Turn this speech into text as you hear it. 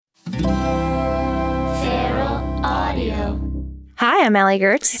Radio. Hi, I'm Allie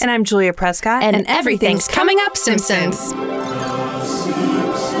Gertz. And I'm Julia Prescott. And everything's coming up Simpsons.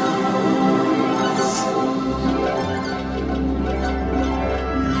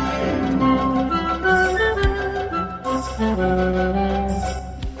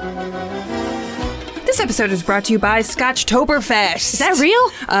 This episode is brought to you by Scotchtoberfest. Is that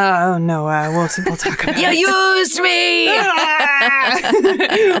real? Oh, no, we'll talk about it. You used me!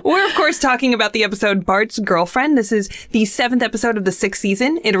 We're, of course, talking about the episode Bart's Girlfriend. This is the 7th episode of the 6th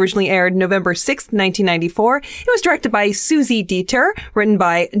season. It originally aired November 6th, 1994. It was directed by Susie Dieter, written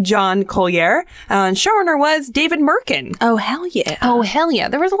by John Collier, and showrunner was David Merkin. Oh, hell yeah. Oh, hell yeah.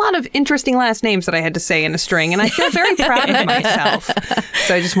 There was a lot of interesting last names that I had to say in a string, and I feel very proud of myself.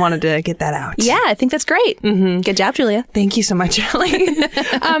 So I just wanted to get that out. Yeah, I think that's great. Mm-hmm. Good job, Julia. Thank you so much, Ellie.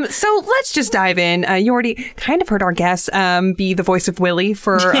 So let's just dive in. You already kind of heard our guest be the voice of Willie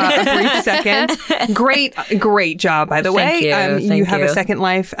for a brief second. Great job, by the way. Thank you. You have a second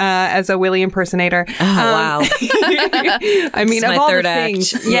life as a Willie impersonator. Oh, wow. I mean, of all the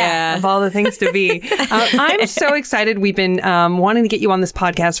things. Yeah, of all the things to be. I'm so excited. We've been wanting to get you on this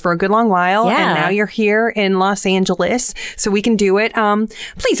podcast for a good long while. Yeah. And now you're here in Los Angeles, so we can do it.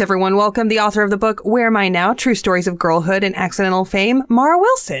 Please, everyone, welcome the author of the book, Where Am I Now? True Stories of Girlhood and Accidental Fame, Mara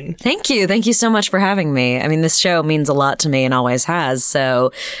Wilson. Thank you. Thank you so much for having me. I mean, this show means a lot to me and always has.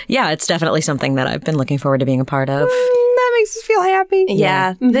 So, yeah, it's definitely something that I've been looking forward to being a part of. That makes us feel happy.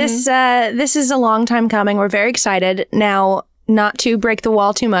 Yeah. Mm-hmm. This is a long time coming. We're very excited. Now, not to break the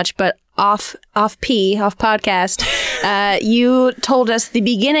wall too much, but off podcast, you told us the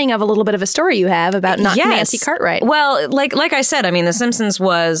beginning of a little bit of a story you have about Nancy Cartwright. Well, like I said, I mean, The Simpsons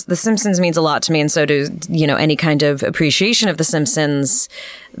means a lot to me, and so does, any kind of appreciation of The Simpsons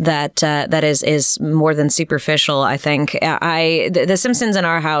that is more than superficial, I think. The Simpsons in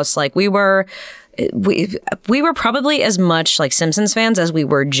our house, like we were probably as much like Simpsons fans as we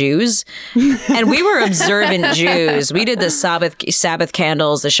were Jews, and we were observant Jews. We did the Sabbath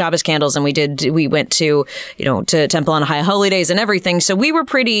candles, the Shabbos candles, and we went to to Temple on High Holy Days and everything. So we were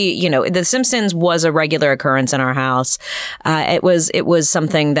pretty, The Simpsons was a regular occurrence in our house. It was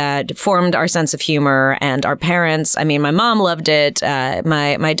something that formed our sense of humor, and our parents. I mean, my mom loved it.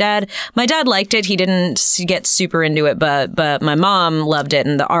 My dad liked it. He didn't get super into it, but my mom loved it,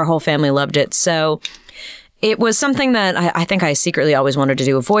 and our whole family loved it. So it was something that I think I secretly always wanted to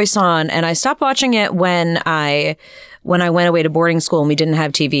do a voice on, and I stopped watching it when I went away to boarding school and we didn't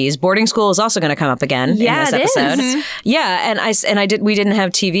have TVs. Boarding school is also going to come up again in this episode. Is. Yeah, we didn't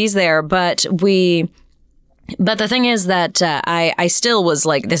have TVs there, but the thing is that I still was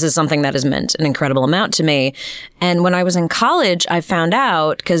like, this is something that has meant an incredible amount to me. And when I was in college, I found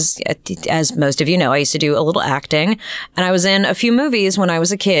out, because as most of you know, I used to do a little acting, and I was in a few movies when I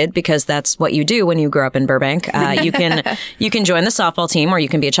was a kid, because that's what you do when you grow up in Burbank. You can join the softball team or you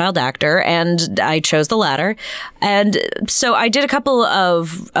can be a child actor, and I chose the latter. And so I did a couple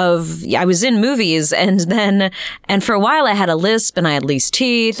of I was in movies, and for a while I had a lisp and I had loose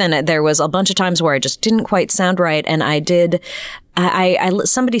teeth, and there was a bunch of times where I just didn't quite sound right, and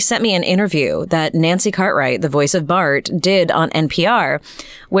somebody sent me an interview that Nancy Cartwright, the voice of Bart, did on NPR,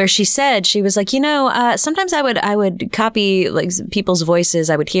 where she said, she was like, sometimes I would copy like people's voices.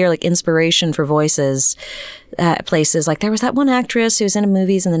 I would hear like inspiration for voices, places. Like there was that one actress who was in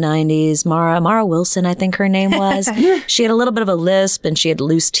movies in the 90s, Mara Wilson, I think her name was. She had a little bit of a lisp and she had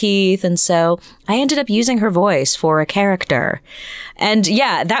loose teeth. And so I ended up using her voice for a character. And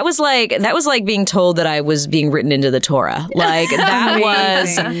yeah, that was like being told that I was being written into the Torah. Like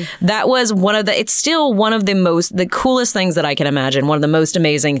that was one of it's still one of the coolest things that I can imagine. One of the most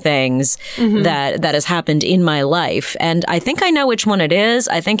amazing things that has happened in my life. And I think I know which one it is.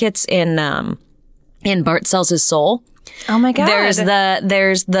 I think it's in Bart Sells His Soul. Oh my God. There's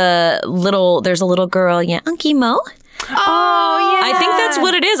a little girl, yeah, Unky Mo. Oh, yeah. I think that's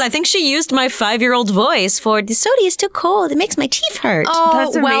what it is. I think she used my 5-year-old voice for, the soda is too cold. It makes my teeth hurt. Oh,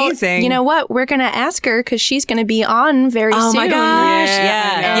 that's amazing. Well, you know what? We're going to ask her because she's going to be on very soon. Oh, my gosh.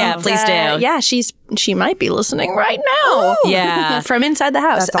 Yeah, please do. Yeah, she might be listening right now. Yeah. From inside the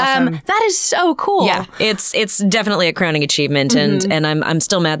house. That's awesome. That is so cool. Yeah, it's definitely a crowning achievement, and I'm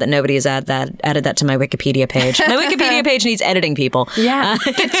still mad that nobody has added that to my Wikipedia page. My Wikipedia page needs editing, people. Yeah,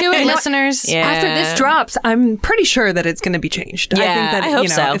 get to it, listeners. Yeah. After this drops, I'm pretty sure that it's going to be changed. Yeah, I think that, I hope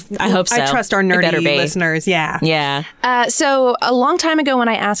so. I hope so. I trust our It better nerdy be. listeners. Yeah. Yeah. So a long time ago when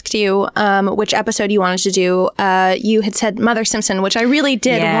I asked you which episode you wanted to do, you had said Mother Simpson, which I really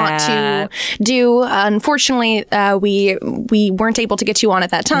did want to do. Unfortunately, we weren't able to get you on at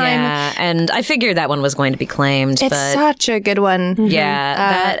that time. Yeah, and I figured that one was going to be claimed. It's such a good one.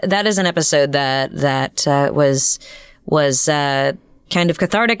 Yeah, that is an episode that kind of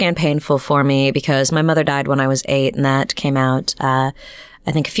cathartic and painful for me because my mother died when I was 8, and that came out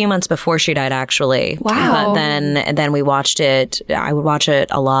I think a few months before she died, actually. Wow. But then we watched it. I would watch it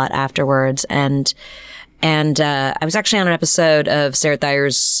a lot afterwards, and I was actually on an episode of Sarah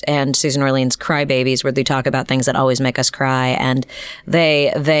Thayer's and Susan Orlean's Cry Babies, where they talk about things that always make us cry, and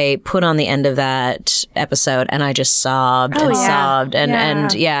they put on the end of that episode, and I just sobbed sobbed,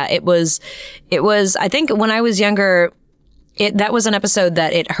 and it was. I think when I was younger, that was an episode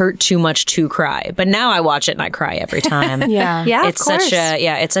that it hurt too much to cry. But now I watch it and I cry every time. Yeah, it's of course.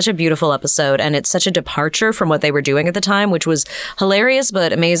 it's such a beautiful episode, and it's such a departure from what they were doing at the time, which was hilarious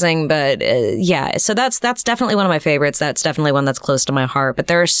but amazing. But so that's definitely one of my favorites. That's definitely one that's close to my heart. But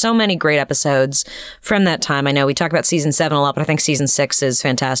there are so many great episodes from that time. I know we talk about season 7 a lot, but I think season 6 is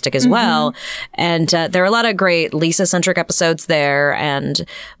fantastic as well. And there are a lot of great Lisa-centric episodes there.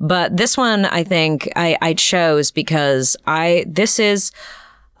 But this one I think I chose because this is,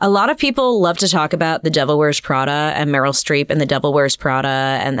 a lot of people love to talk about The Devil Wears Prada and Meryl Streep and The Devil Wears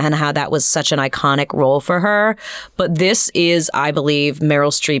Prada and how that was such an iconic role for her. But this is, I believe,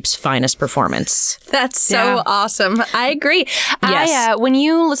 Meryl Streep's finest performance. That's so awesome. I agree. Yes. When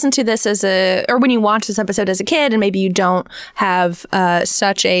you listen to this or when you watch this episode as a kid, and maybe you don't have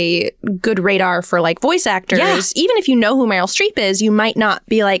such a good radar for like voice actors, even if you know who Meryl Streep is, you might not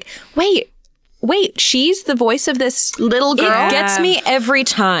be like, wait, she's the voice of this little girl? It gets me every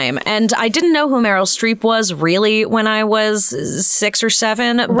time. And I didn't know who Meryl Streep was really when I was 6 or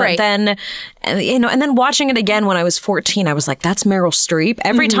 7. But then, and then watching it again when I was 14, I was like, that's Meryl Streep.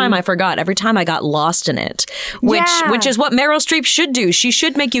 Every time I forgot. Every time I got lost in it, which is what Meryl Streep should do. She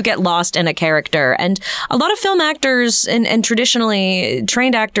should make you get lost in a character. And a lot of film actors and traditionally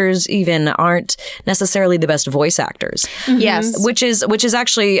trained actors even aren't necessarily the best voice actors. Yes. Which is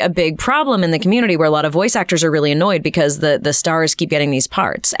actually a big problem in the community, where a lot of voice actors are really annoyed because the stars keep getting these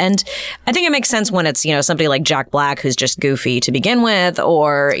parts. And I think it makes sense when it's, somebody like Jack Black who's just goofy to begin with,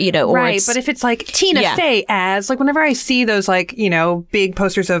 or, Right, but if it's like Tina Fey as, like whenever I see those like, big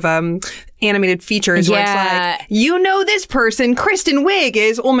posters of animated features where it's like, this person, Kristen Wiig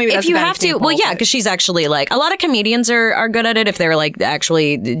is, well, maybe that's if you have to, because she's actually like, a lot of comedians are good at it if they're like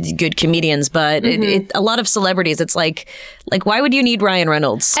actually good comedians, but a lot of celebrities, it's like why would you need Ryan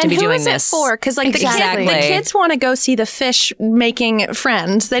Reynolds to be doing this? And who is it for? Because like the kids want to go see the fish making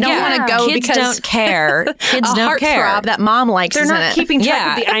friends. They don't want to go kids because don't care. Kids a don't care. heartthrob that mom likes. They're not keeping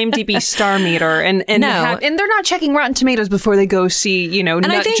track of the IMDb star meter, and they're not checking Rotten Tomatoes before they go see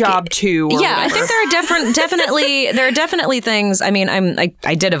Nut Job 2. I think there are definitely things. I mean,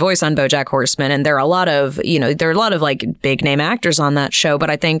 I did a voice on BoJack Horseman, and there are a lot of like big name actors on that show. But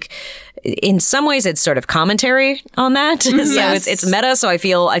I think in some ways it's sort of commentary on that. So it's meta. So I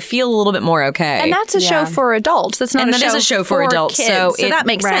feel a little bit more okay. And that's a show for adults. That's not a show for adults. Kids, so that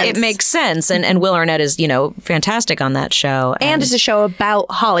makes sense. It makes sense. And Will Arnett is fantastic on that show. And it's a show about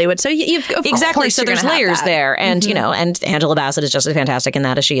Hollywood. So you've exactly. So there's layers there, and and Angela Bassett is just as fantastic in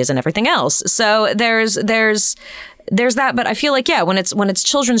that as she is in everything else. So there's that, but I feel like when it's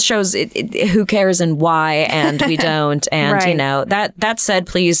children's shows, who cares and why, and we don't, and that said,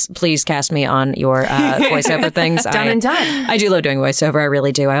 please cast me on your voiceover things. Done and done. I do love doing voiceover. I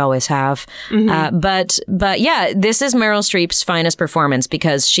really do. I always have. But this is Meryl Streep's finest performance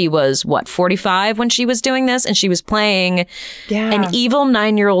because she was 45 when she was doing this, and she was playing an evil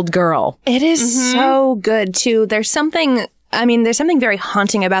 9-year-old girl. It is so good too. There's something very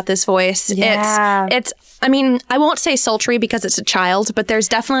haunting about this voice. Yeah. It's I won't say sultry because it's a child, but there's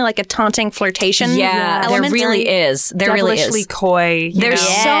definitely like a taunting flirtation element. There really is. There really is. Devilishly coy. There's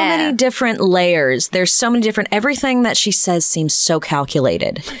so many different layers. There's so many different, everything that she says seems so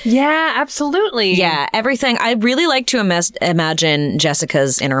calculated. Yeah, absolutely. Yeah, everything. I really like to imagine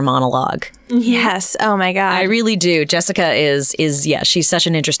Jessica's inner monologue. Yes. Oh my God. I really do. Jessica is she's such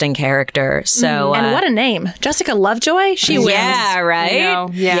an interesting character. So and what a name. Jessica Lovejoy. She wins. Yeah, right?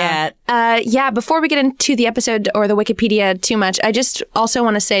 Yeah. Before we get into the episode or the Wikipedia too much, I just also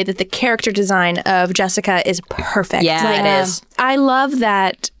want to say that the character design of Jessica is perfect. Yeah, it is. I love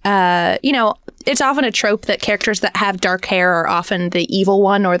that, it's often a trope that characters that have dark hair are often the evil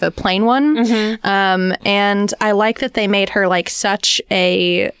one or the plain one. And I like that they made her like such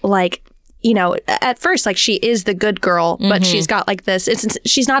a at first, like, she is the good girl, but she's got like this,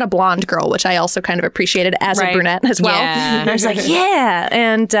 she's not a blonde girl, which I also kind of appreciated as a brunette as well. Yeah. And I was like,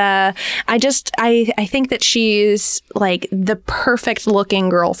 and I think that she's like the perfect looking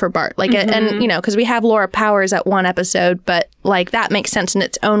girl for Bart. Like, and because we have Laura Powers at one episode, but like that makes sense in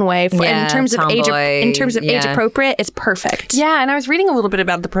its own way. Yeah, in terms of age tomboy, appropriate, it's perfect. Yeah, and I was reading a little bit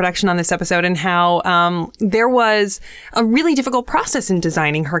about the production on this episode and how there was a really difficult process in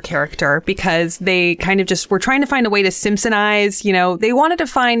designing her character because they kind of just were trying to find a way to Simpsonize. You know, they wanted to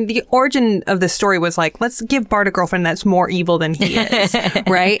find the origin of the story was like, let's give Bart a girlfriend that's more evil than he is,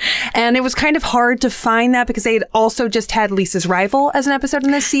 right? And it was kind of hard to find that because they had also just had Lisa's Rival as an episode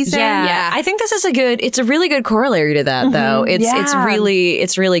in this season. Yeah. I think this is it's a really good corollary to that, though.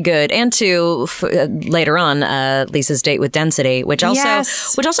 It's really good. And to later on, Lisa's date with Density, which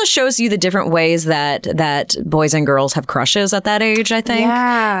also shows you the different ways that boys and girls have crushes at that age, I think.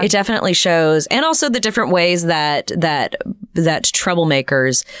 Yeah. It definitely shows. And also the different ways that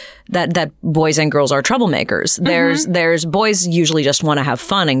troublemakers, that boys and girls are troublemakers. There's boys usually just want to have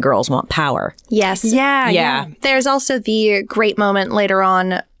fun and girls want power. Yes. Yeah. There's also the great moment later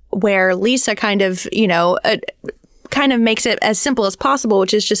on where Lisa kind of makes it as simple as possible,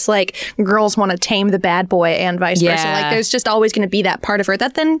 which is just like girls want to tame the bad boy and vice versa. Like there's just always going to be that part of her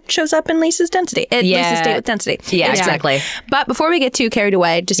that then shows up in Lisa's Lisa's date with Density. Yeah, exactly. But before we get too carried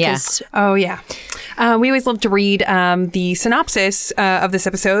away, just because... Oh, yeah. We always love to read the synopsis of this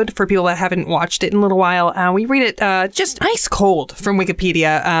episode for people that haven't watched it in a little while. We read it just ice cold from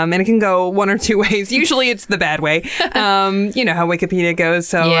Wikipedia, and it can go one or two ways. Usually it's the bad way. You know how Wikipedia goes.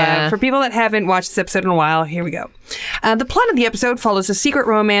 So for people that haven't watched this episode in a while, here we go. The plot of the episode follows the secret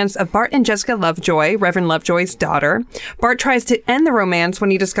romance of Bart and Jessica Lovejoy, Reverend Lovejoy's daughter. Bart tries to end the romance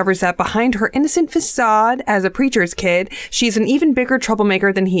when he discovers that behind her innocent facade as a preacher's kid, she's an even bigger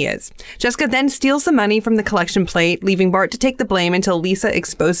troublemaker than he is. Jessica then steals the money from the collection plate, leaving Bart to take the blame until Lisa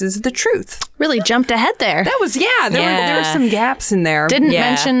exposes the truth. Really jumped ahead there. That was, there were some gaps in there. Didn't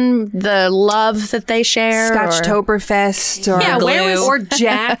mention the love that they share. Scotchtoberfest or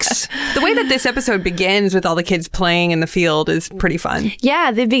Jax. The way that this episode begins with all the kids playing in the field is pretty fun.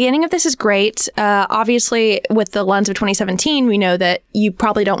 Yeah, the beginning of this is great. Obviously, with the lens of 2017, we know that you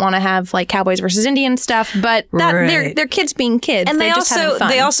probably don't want to have like Cowboys versus Indians stuff, but they're kids being kids. And they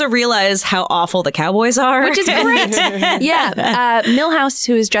also realize how awful the Cowboys are. Which is great. Yeah. Milhouse,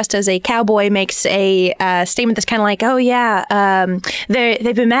 who is dressed as a cowboy, makes a statement that's kind of like, oh, yeah,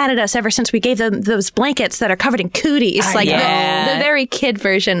 they've been mad at us ever since we gave them those blankets that are covered in cooties. The very kid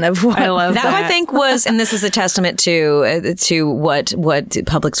version of what I love that. I think was, and this is a testament to what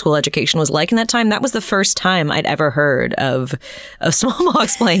public school education was like in that time. That was the first time I'd ever heard of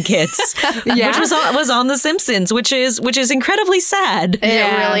smallpox blankets, which was on The Simpsons, which is incredibly sad. It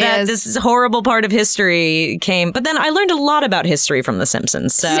really that is. This horrible part of history came, but then I learned a lot about history from The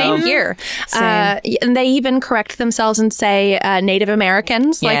Simpsons. So. Same here. And they even correct themselves and say Native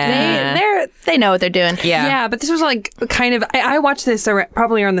Americans. Like they know what they're doing. Yeah, but this was like kind of, I watched this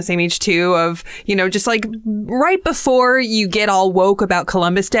probably around the same age too of, just like right before you get all woke about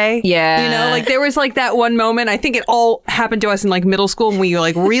Columbus Day. Yeah. Like there was like that one moment, I think it all happened to us in like middle school when we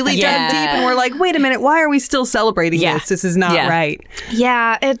like really dug deep and we're like, wait a minute, why are we still celebrating this? This is not right.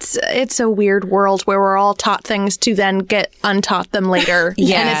 Yeah, it's a weird world where we're all taught things to then get untaught them later. And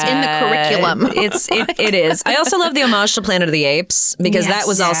it's in the curriculum. It is. I also love the homage to Planet of the Apes because that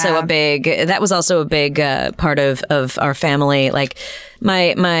was also a big part of our family. Like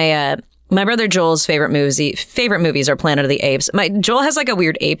my brother Joel's favorite movies are Planet of the Apes. Joel has like a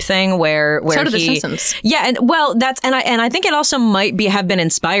weird ape thing where so do The Simpsons. Yeah, and I think it also might have been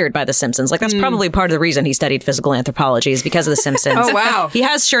inspired by The Simpsons. Like that's probably part of the reason he studied physical anthropology is because of The Simpsons. Oh wow. He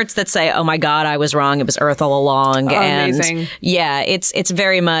has shirts that say, "Oh my God, I was wrong. It was Earth all along." Amazing. And yeah, it's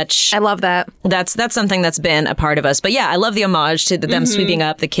very much. I love that. That's something that's been a part of us. But yeah, I love the homage to them sweeping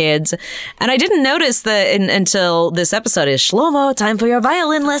up the kids. And I didn't notice that until this episode is Shlomo, time for your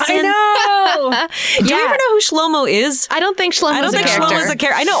violin lesson. I know. Do you ever know who Shlomo is? I don't think Shlomo's a character. Shlomo's a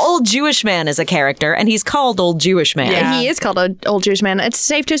character. I know Old Jewish Man is a character, and he's called Old Jewish Man. Yeah. He is called Old Jewish Man. It's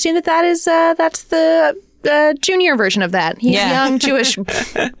safe to assume that's the junior version of that. He's a young Jewish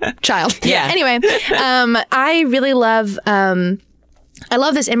child. Yeah. Anyway, I really love... I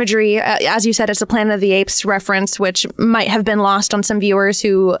love this imagery. As you said, it's a Planet of the Apes reference, which might have been lost on some viewers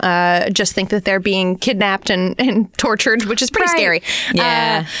who just think that they're being kidnapped and tortured, which is pretty scary.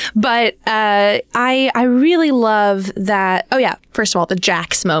 Yeah. But I really love that. Oh, yeah. First of all, the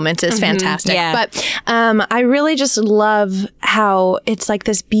Jax moment is fantastic. Yeah. But I really just love how it's like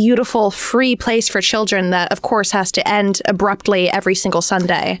this beautiful, free place for children that, of course, has to end abruptly every single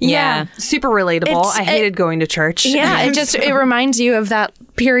Sunday. Yeah. Super relatable. I hated going to church. Yeah. It reminds you of that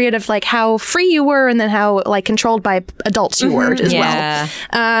period of like how free you were and then how like controlled by adults you were as Yeah.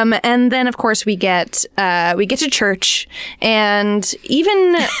 well. And then of course we get to church, and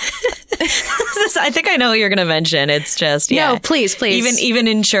even I think I know what you're going to mention. It's just no, please. Even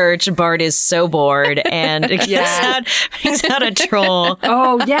in church, Bart is so bored and brings out a troll.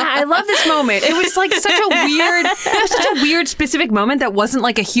 Oh yeah, I love this moment. It was like such a weird specific moment that wasn't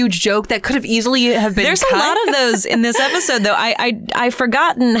like a huge joke that could have easily have been. There's cut. a lot of those in this episode, though. I've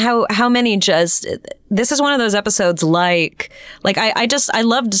forgotten how many just. This is one of those episodes I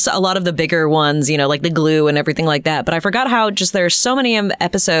loved a lot of the bigger ones, you know, like the glue and everything like that. But I forgot how just there's so many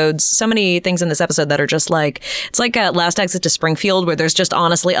episodes, so many things in this episode that are just like, it's like Last Exit to Springfield, where there's just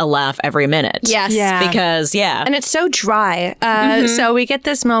honestly a laugh every minute. Yes. Yeah. Because, and it's so dry. So we get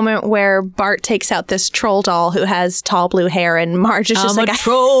this moment where Bart takes out this troll doll who has tall blue hair, and Marge is just I'm like a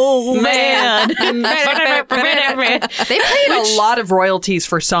troll man. They paid a lot of royalties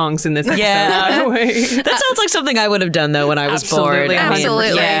for songs in this episode. Yeah. By the way. That sounds like something I would have done, though, when I was bored.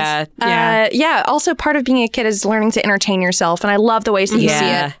 Absolutely, I mean, 100%. Yeah. Also, part of being a kid is learning to entertain yourself, and I love the ways that you see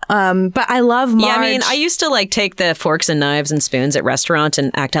Yeah. it. But I love Marge. Yeah, I mean, I used to like take the forks and knives and spoons at restaurants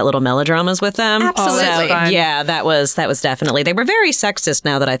and act out little melodramas with them. Absolutely. So, Fun. yeah, that was definitely. They were very sexist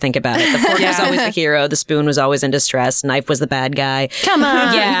now that I think about it. The fork was always the hero. The spoon was always in distress. Knife was the bad guy. Come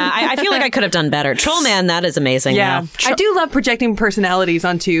on. Yeah, I feel like I could have done better. Troll Man, that is amazing. Yeah, I do love projecting personalities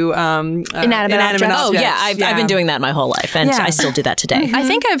onto inanimate objects. Oh, objects. yeah. I've been doing that my whole life, and I still do that today. I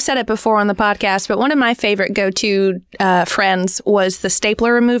think I've said it before on the podcast, but one of my favorite go-to friends was the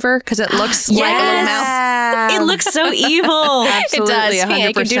stapler remover, because it looks like a little mouse. It looks so evil. Absolutely, It does. 100%. Yeah,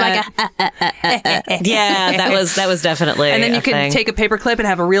 you can do like a Yeah, that was definitely. And then you a can thing. take a paper clip and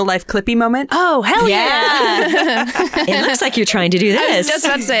have a real life Clippy moment. oh hell yeah. Yeah. It looks like you're trying to do this. Just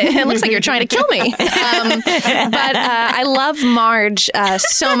about to say, it looks like you're trying to kill me. But I love Marge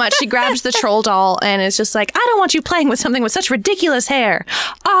so much. She grabs the troll doll and is just like, I don't want you playing with something with such ridiculous hair.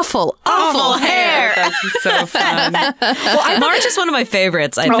 Awful hair. That's so fun. Marge is one of my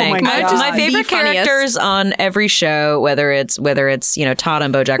favorites. I Oh think my God. my favorite The funniest. characters on every show, whether it's Todd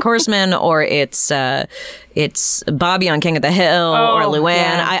on BoJack Horseman or it's Bobby on King of the Hill or Luann.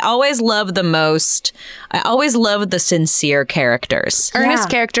 yeah. I always love the sincere characters. Ernest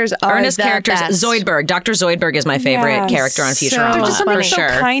characters are Ernest the characters. best. Zoidberg. Dr. Zoidberg is my favorite Yes. character on Futurama. So There's just something funny. so for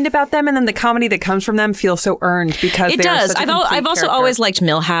sure. kind about them, and then the comedy that comes from them feels so earned because It they are does. such a I've complete also character. always liked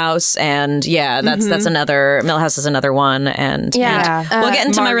Millhouse, and that's another. Millhouse is another one, and Yeah. we'll get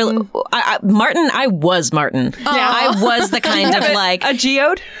into Martin. Martin. I was Martin. I was the kind of like a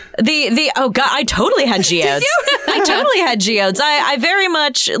geode. the oh god, I totally had geodes. I totally had geodes. I very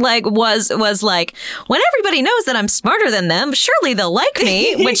much like was like, when everybody knows that I'm smarter than them, surely they'll like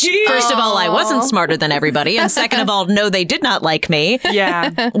me. Which first of all, I wasn't smarter than everybody, and second of all, no, they did not like me. Yeah.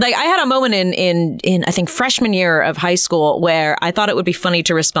 Like I had a moment in I think freshman year of high school where I thought it would be funny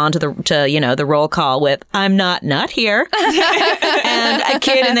to respond to the roll call with "I'm not here," and a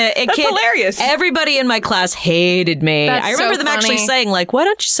kid hilarious. Everybody in my class hated me. That's I remember so them actually funny. saying like,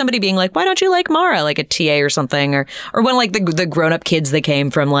 somebody being like, "Why don't you like Mara?" Like a TA or something, or when like the grown up kids that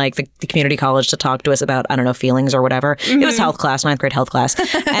came from like the community college to talk to us about feelings or whatever. It was health class, 9th grade health class,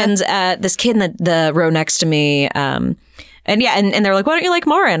 and this kid in the row next to me. And they're like, "Why don't you like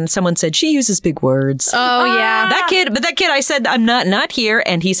Mara?" And someone said, "She uses big words." Oh yeah. That kid, I said, "I'm not here,"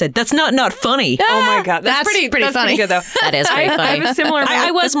 and he said, "That's not funny." Oh my god, that's That's pretty that's funny. good though. That is pretty funny. I have a similar. I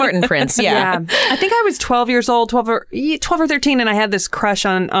was Martin Prince. Yeah. I think I was 12 years old, 12 or 13, and I had this crush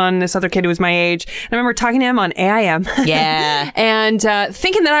on this other kid who was my age. And I remember talking to him on AIM. Yeah. And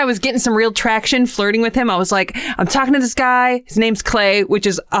thinking that I was getting some real traction, flirting with him. I was like, I'm talking to this guy. His name's Clay, which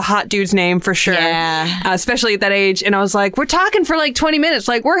is a hot dude's name for sure. Yeah. Especially at that age. And I was like, we're talking for like 20 minutes.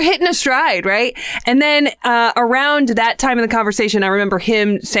 Like, we're hitting a stride, right? And then around that time in the conversation, I remember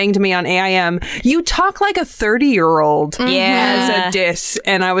him saying to me on AIM, "You talk like a 30-year-old." Yeah. As a diss.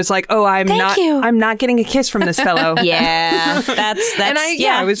 And I was like, oh, I'm you. not getting a kiss from this fellow. Yeah. That's And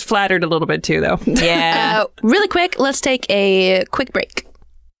I was flattered a little bit too, though. yeah. Really quick, let's take a quick break.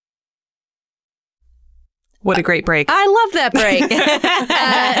 What a great break. I love that break.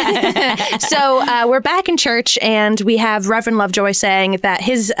 So we're back in church, and we have Reverend Lovejoy saying that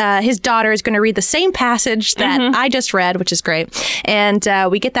his daughter is going to read the same passage that I just read, which is great. And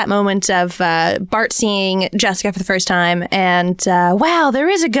we get that moment of Bart seeing Jessica for the first time, and wow, there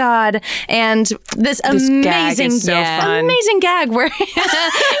is a God, and this amazing gag is so fun. amazing gag where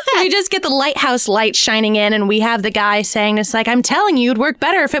we just get the lighthouse light shining in, and we have the guy saying, "It's like, I'm telling you, it'd work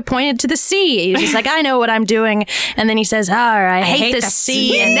better if it pointed to the sea." He's just like, "I know what I'm doing? And then he says, I hate the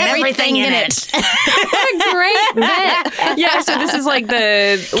sea and everything in it. What a great bit. Yeah, so this is like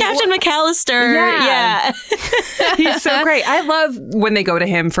the Captain McAllister. Yeah. He's so great. I love when they go to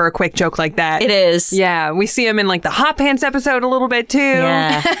him for a quick joke like that. It is. Yeah, we see him in like the Hot Pants episode a little bit too.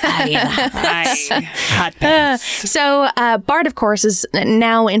 Yeah. Hot Pants. So Bart, of course, is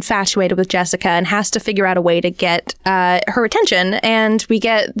now infatuated with Jessica and has to figure out a way to get her attention. And we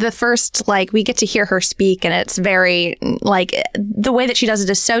get the first, we get to hear her speak, and it's very, the way that she does it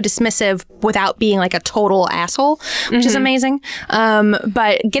is so dismissive without being like a total asshole, which is amazing.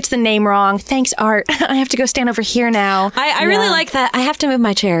 But gets the name wrong. Thanks, Art. I have to go stand over here now. I really like that. I have to move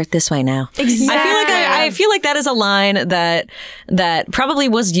my chair this way now. Exactly. I feel like that is a line that probably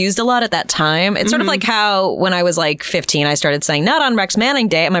was used a lot at that time. It's sort of like how when I was like 15, I started saying "not on Rex Manning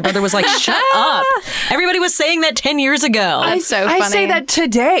Day," and my brother was like, "Shut up!" Everybody was saying that 10 years ago. That's so funny. I say that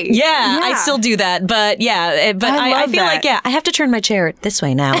today. Yeah, I still do that, but I feel like I have to turn my chair this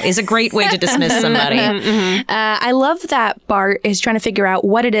way now is a great way to dismiss somebody. I love that Bart is trying to figure out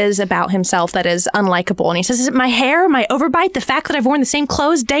what it is about himself that is unlikable. And he says, is it my hair, my overbite, the fact that I've worn the same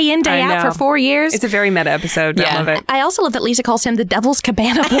clothes day in, day out for 4 years? It's a very meta episode. I love it. I also love that Lisa calls him the Devil's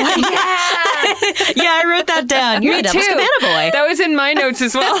Cabana Boy. Yeah, I wrote that down. You're the Devil's Cabana Boy. That was in my notes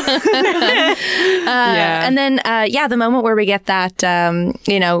as well. And then, the moment where we get that,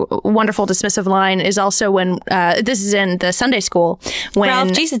 wonderful dismissive line is also when, this is in the Sunday school. When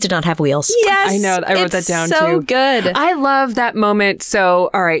Ralph, Jesus did not have wheels. Yes. I know. I wrote that down too. So good. I love that moment. So,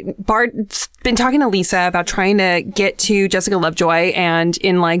 all right, Bart's been talking to Lisa about trying to get to Jessica Lovejoy, and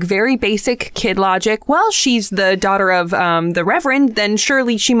in like very basic kid logic, well, she's the daughter of the Reverend, then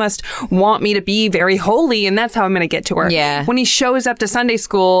surely she must want me to be very holy, and that's how I'm going to get to her. Yeah. When he shows up to Sunday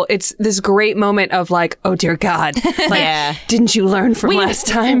school, it's this great moment of like, oh dear God, didn't you learn from last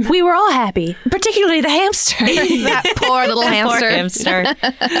time? We were all happy, particularly the hamster. That poor little hamster. Poor hamster.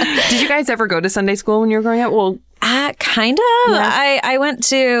 Did you guys ever go to Sunday school when you were growing up? Well, kind of. Yeah. I went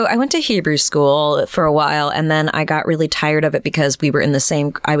to Hebrew school for a while, and then I got really tired of it because we were in the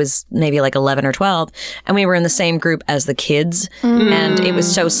same. I was maybe like 11 or 12, and we were in the same group as the kids, and it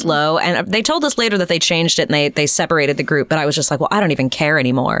was so slow. And they told us later that they changed it and they separated the group, but I was just like, well, I don't even care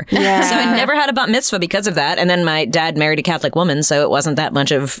anymore. Yeah. So I never had a bat mitzvah because of that. And then my dad married a Catholic woman, so it wasn't that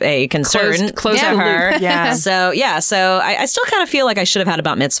much of a concern closed to her. Yeah. So I still kind of feel like I should have had a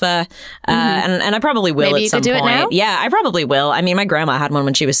bat mitzvah, and I probably will Maybe at some you could do point. it now? Yeah, I probably will. I mean, my grandma had one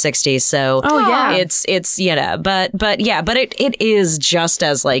when she was 60, so it's but it is just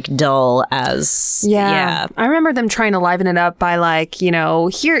as like dull as I remember them trying to liven it up by like,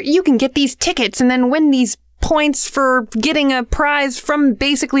 here you can get these tickets and then win these points for getting a prize from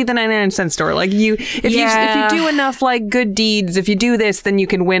basically the 99-cent store. Like if you do enough like good deeds, if you do this, then you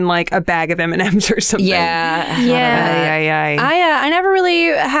can win like a bag of M&Ms or something. I never really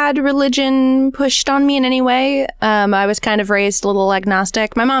had religion pushed on me in any way. I was kind of raised a little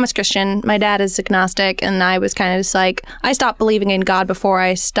agnostic. My mom is Christian, my dad is agnostic, and I was kind of just like, I stopped believing in God before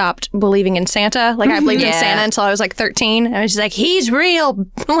I stopped believing in Santa. Like I believed in Santa until I was like 13. I was just like, he's real.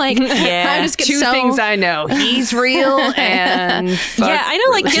 I just get two things I know. He's real and I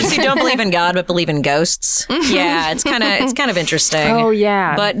know like kids who don't believe in God but believe in ghosts. Yeah, it's kind of interesting. Oh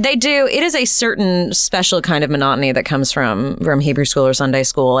yeah, but they do. It is a certain special kind of monotony that comes from Hebrew school or Sunday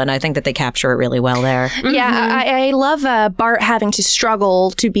school, and I think that they capture it really well there. Yeah, I love Bart having to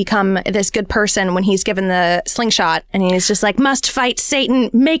struggle to become this good person when he's given the slingshot, and he's just like, must fight Satan,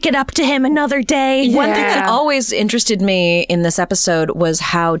 make it up to him another day. One thing that always interested me in this episode was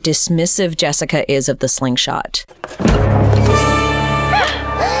how dismissive Jessica is of the slingshot.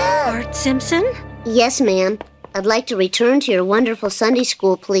 Bart Simpson? Yes, ma'am. I'd like to return to your wonderful Sunday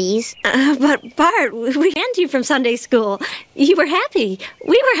school, please. But Bart, we banned you from Sunday school. You were happy.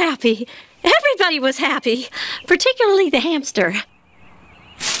 We were happy. Everybody was happy, particularly the hamster.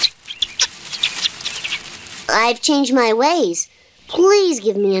 I've changed my ways. Please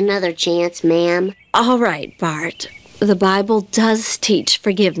give me another chance, ma'am. All right, Bart. The Bible does teach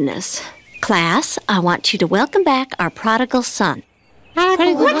forgiveness. Class, I want you to welcome back our prodigal son.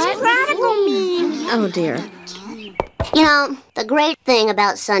 What's prodigal mean? Oh, dear. The great thing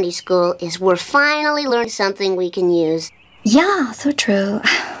about Sunday school is we're finally learning something we can use. Yeah, so true.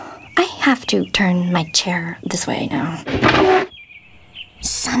 I have to turn my chair this way now.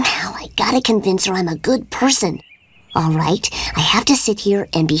 Somehow I gotta convince her I'm a good person. All right, I have to sit here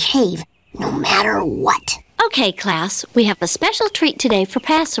and behave no matter what. Okay, class, we have a special treat today for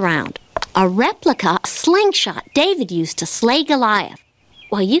pass around. A replica slingshot David used to slay Goliath.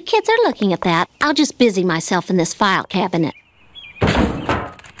 While you kids are looking at that, I'll just busy myself in this file cabinet.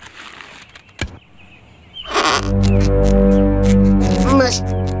 Must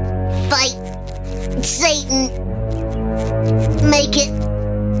fight Satan. Make it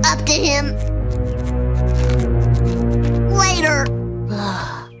up to him later.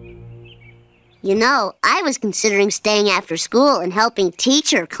 You know, I was considering staying after school and helping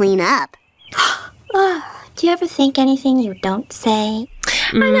teacher clean up. Do you ever think anything you don't say?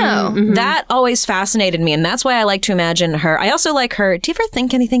 I know. Mm-hmm. That always fascinated me, and that's why I like to imagine her. I also like her. Do you ever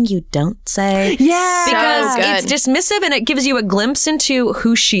think anything you don't say? Yeah. Because So it's dismissive and it gives you a glimpse into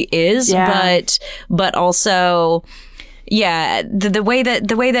who she is, Yeah. but also... Yeah, the way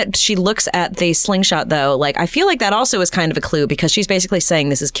that she looks at the slingshot, though, like I feel like that also is kind of a clue because she's basically saying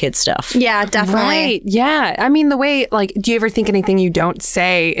this is kid stuff. Yeah, definitely. Right. Yeah. I mean, the way, like, do you ever think anything you don't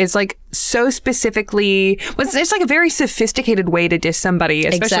say is like so specifically, it's like a very sophisticated way to diss somebody,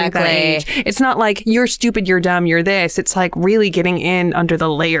 especially at that age. It's not like you're stupid, you're dumb, you're this. It's like really getting in under the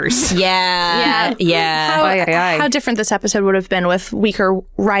layers. Yeah. How different this episode would have been with weaker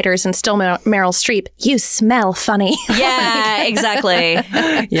writers and still Meryl Streep. You smell funny. Yeah, exactly.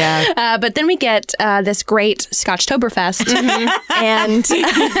 Yeah. But then we get this great Scotchtoberfest, and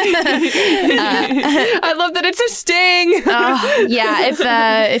I love that it's a sting.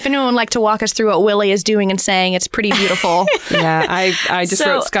 if anyone would like to walk us through what Willie is doing and saying, it's pretty beautiful. Yeah. I just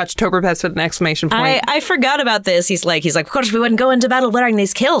So- wrote Scotchtoberfest with an exclamation point. I forgot about this. He's like, of course we wouldn't go into battle wearing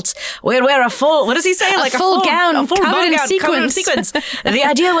these kilts. We'd wear a full, what does he say? Like full gown a full covered ball in gown covered in sequins. sequins. The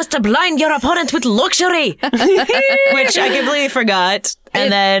idea was to blind your opponent with luxury, which I completely forgot.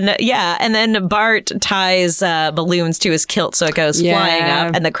 And then Bart ties balloons to his kilt so it goes flying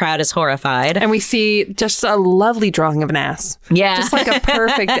up, and the crowd is horrified. And we see just a lovely drawing of an ass. Yeah. Just like a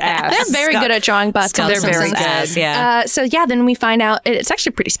perfect ass. They're very good at drawing butts. on They're very Simpsons. good. Ass, yeah. Then we find out it's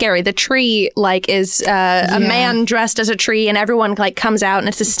actually pretty scary. The tree is a man dressed as a tree, and everyone comes out, and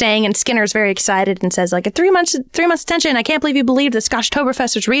it's a sting. And Skinner's very excited and says a 3 months detention. I can't believe you believe the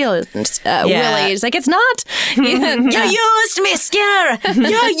Scotchtoberfest is real. And, Willie's like, it's not. You used me, Skinner. You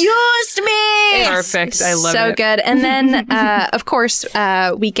used me. Perfect. I love it. So good. And then, of course,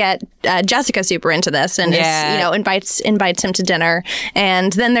 we get Jessica super into this and invites him to dinner.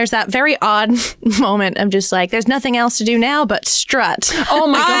 And then there's that very odd moment of just like, there's nothing else to do now but strut. Oh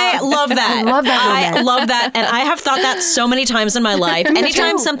my God. I love that. I love that I moment. love that. And I have thought that so many times in my life.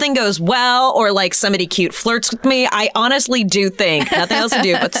 Anytime something goes well or like somebody cute flirts with me, I honestly do think nothing else to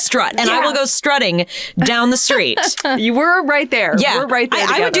do but strut. And I will go strutting down the street. You were right there. Yeah. We're right there.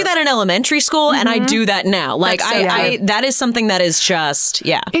 I would do that in elementary school and I do that now. Like That's so I good. that is something that is just,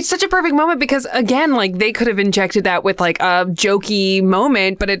 yeah. It's such a perfect moment because, again, like they could have injected that with like a jokey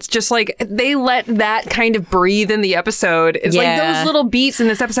moment, but it's just like they let that kind of breathe in the episode. It's like Yeah. those little beats in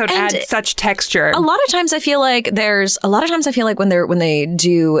this episode And add such texture. A lot of times I feel like when they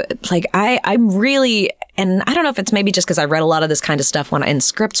do, like I'm really, and I don't know if it's maybe just because I read a lot of this kind of stuff in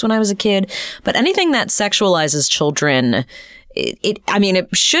scripts when I was a kid, but anything that sexualizes children, it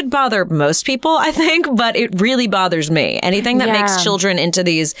should bother most people, I think, but it really bothers me. Anything that makes children into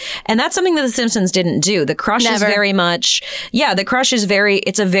these, and that's something that The Simpsons didn't do. The crush is very much, the crush is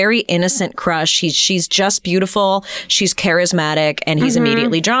it's a very innocent crush. She's just beautiful. She's charismatic, and he's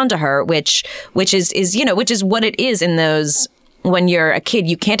immediately drawn to her, which is what it is in those. When you're a kid,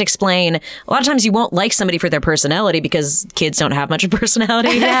 you can't explain. A lot of times you won't like somebody for their personality because kids don't have much of personality.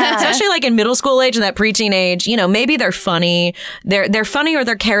 Especially like in middle school age and that preteen age, maybe they're funny. They're funny or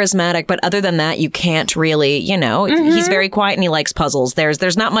they're charismatic, but other than that, you can't really, he's very quiet and he likes puzzles.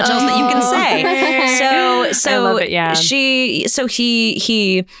 There's not much else that you can say. So I love it, yeah.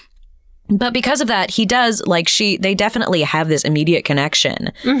 he but because of that, he does, they definitely have this immediate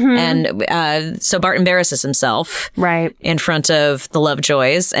connection. And so Bart embarrasses himself Right. in front of the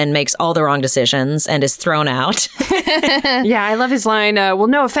Lovejoys and makes all the wrong decisions and is thrown out. Yeah, I love his line, well,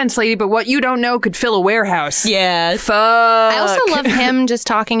 no offense, lady, but what you don't know could fill a warehouse. Yeah. Fuck. I also love him just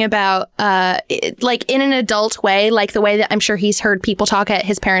talking about, in an adult way, like the way that I'm sure he's heard people talk at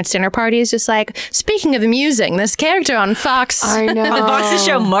his parents' dinner parties, just like, speaking of amusing, this character on Fox. I know. On Fox's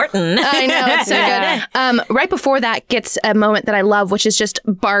show, Martin. I know, it's so good. Right before that gets a moment that I love, which is just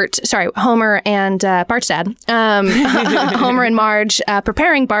Homer and Bart's dad, Homer and Marge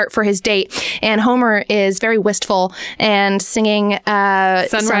preparing Bart for his date. And Homer is very wistful and singing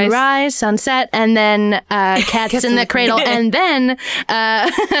Sunrise, Sunset, and then Cats in the Cradle. And then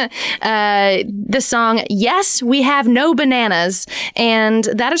the song, Yes, We Have No Bananas. And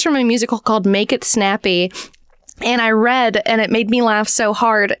that is from a musical called Make It Snappy. And I read, and it made me laugh so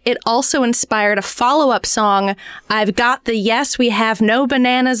hard. It also inspired a follow-up song, I've Got the Yes, We Have No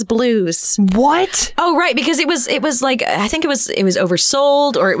Bananas Blues. What? Oh, right, because it was like, I think it was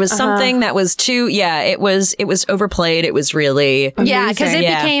oversold, or it was something that was too, it was overplayed. It was really Yeah, because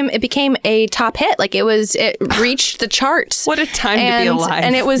amazing. it became a top hit. Like it reached the charts. What a time to be alive.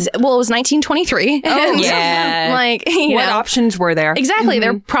 And it was 1923. Oh, yeah. Like, What options were there? Exactly.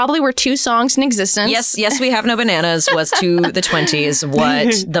 There probably were 2 songs in existence. Yes, We Have No Bananas was to the 20s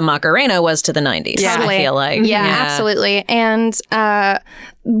what the Macarena was to the 90s. Yeah. I feel like. Yeah, absolutely. And Homer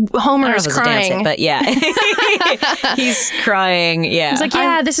I don't know is if it was a dance crying. hit, but yeah. He's crying, yeah. He's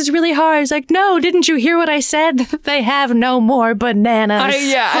like, this is really hard. He's like, no, didn't you hear what I said? They have no more bananas.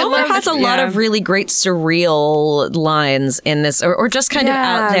 Homer has a lot of really great surreal lines in this, or just kind of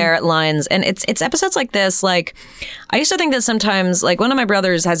out there lines. And it's episodes like this, like, I used to think that sometimes, like, one of my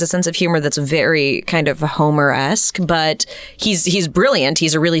brothers has a sense of humor that's very kind of Homer-esque, but he's brilliant.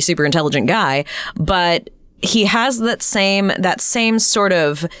 He's a really super intelligent guy, but he has that same sort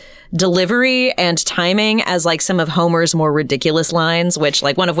of delivery and timing as like some of Homer's more ridiculous lines, which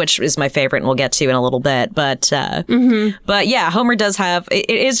like one of which is my favorite and we'll get to in a little bit. But yeah, Homer does have, it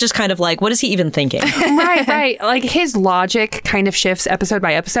is just kind of like, what is he even thinking? Right. Like his logic kind of shifts episode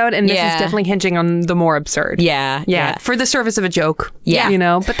by episode, and this is definitely hinging on the more absurd. Yeah. For the service of a joke. Yeah. You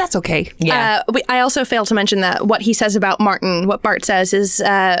know, but that's okay. Yeah. I also failed to mention that what he says about Martin, what Bart says is,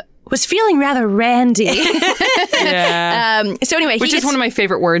 was feeling rather randy. Yeah. So anyway, Which is one of my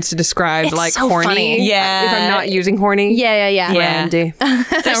favorite words to describe, It's like so horny. funny. Yeah. If I'm not using horny. Yeah. Randy.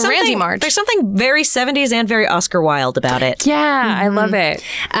 Randy March. There's something very 70s and very Oscar Wilde about it. Yeah, I love it.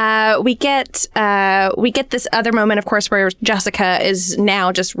 We get this other moment, of course, where Jessica is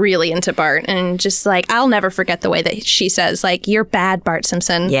now just really into Bart and just like, I'll never forget the way that she says, like, you're bad, Bart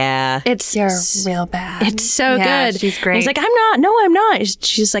Simpson. Yeah. It's real bad. It's so Yeah, good. she's great. And he's like, I'm not.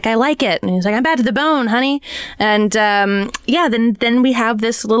 She's like, I like it. And he's like, I'm bad to the bone, honey. And then we have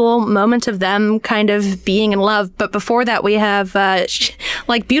this little moment of them kind of being in love. But before that, we have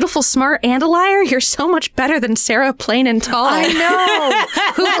like beautiful, smart, and a liar. You're so much better than Sarah, plain and tall. I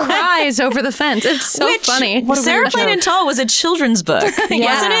know. Who cries over the fence. It's so funny. Sarah Plain and Tall was a children's book, wasn't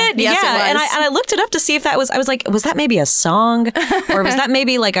it? Yes, yeah. it was. And I looked it up to see if that was, I was like, was that maybe a song? Or was that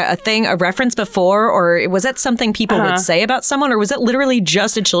maybe like a thing, a reference before? Or was that something people would say about someone? Or was it literally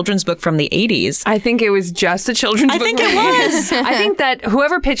just a children's book from the 80s? I think it was just a children's book. I think it was. I think that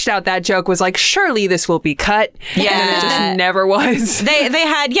whoever pitched out that joke was like, surely this will be cut. Yeah. And it just never was. They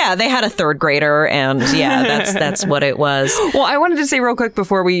had a third grader, and that's what it was. Well, I wanted to say real quick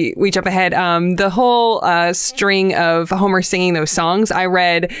before we jump ahead, the whole string of Homer singing those songs, I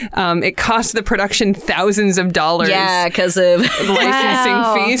read it cost the production thousands of dollars. Yeah, because of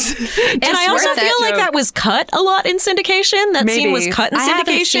licensing fees. And I also feel like that was cut a lot in syndication. That scene was Maybe. cut in I syndication.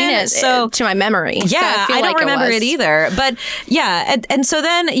 haven't seen it So to my memory. So yeah, feel I don't like remember was. it either. But yeah, and so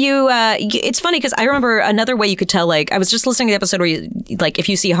then it's funny because I remember another way you could tell. Like I was just listening to the episode where you, like if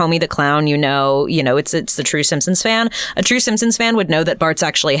you see Homie the clown, you know it's the true Simpsons fan. A true Simpsons fan would know that Bart's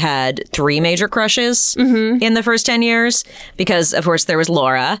actually had 3 major crushes in the first 10 years because of course there was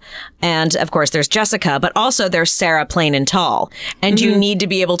Laura, and of course there's Jessica, but also there's Sarah Plain and Tall, and you need to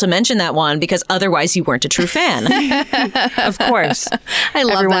be able to mention that one because otherwise you weren't a true fan. Of course. I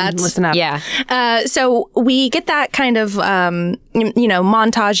love Everyone that. listen up. Yeah. So we get that kind of,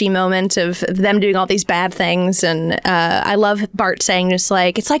 montagey moment of them doing all these bad things. And I love Bart saying just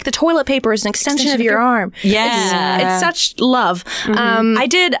like, it's like the toilet paper is an extension of your arm. Yeah. It's such love.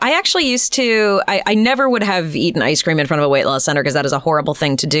 I actually used to, I never would have eaten ice cream in front of a weight loss center because that is a horrible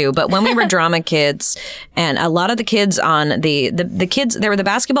thing to do. But when we were drama kids, and a lot of the kids on the kids, there were the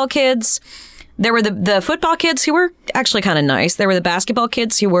basketball kids, there were the football kids who were actually kind of nice. There were the basketball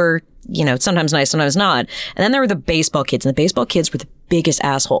kids who were, sometimes nice, sometimes not. And then there were the baseball kids, and the baseball kids were the biggest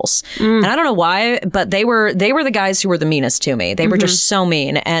assholes. And I don't know why, but they were the guys who were the meanest to me. They were just so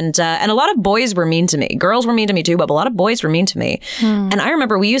mean. And a lot of boys were mean to me. Girls were mean to me too, but a lot of boys were mean to me. And I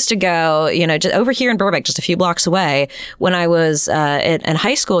remember we used to go, just over here in Burbank, just a few blocks away, when I was in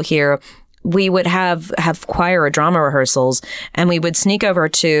high school here. We would have choir or drama rehearsals, and we would sneak over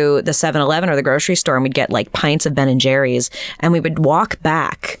to the 7-Eleven or the grocery store, and we'd get like pints of Ben and Jerry's, and we would walk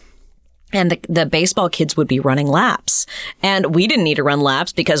back And the baseball kids would be running laps. And we didn't need to run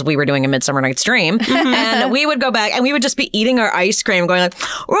laps because we were doing a Midsummer Night's Dream. And we would go back and we would just be eating our ice cream going like,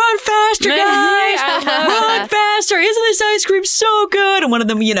 run faster, guys! Run faster! Isn't this ice cream so good? And one of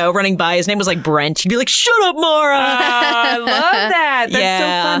them, running by, his name was like Brent. He'd be like, shut up, Mara! I love that. That's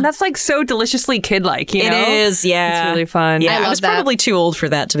so fun. That's like so deliciously kid-like, you know? It is, yeah. It's really fun. Yeah, I was probably too old for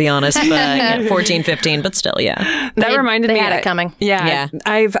that, to be honest. But 14, 15, but still, yeah. That reminded me. They had it coming. Yeah.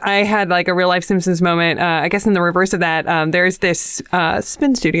 I had like a real life Simpsons moment. I guess in the reverse of that, there's this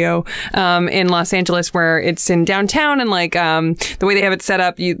spin studio in Los Angeles where it's in downtown, and like the way they have it set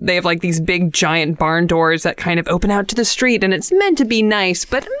up, they have like these big giant barn doors that kind of open out to the street, and it's meant to be nice,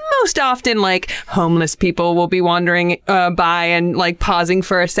 but most often like homeless people will be wandering by and like pausing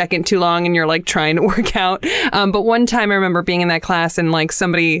for a second too long, and you're like trying to work out. But one time I remember being in that class, and like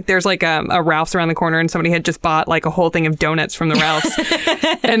there's like a Ralph's around the corner, and somebody had just bought like a whole thing of donuts from the Ralph's,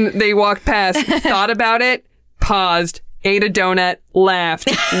 and they walked past, thought about it, paused, ate a donut, laughed,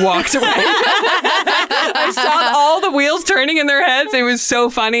 walked away. I saw all the wheels turning in their heads. It was so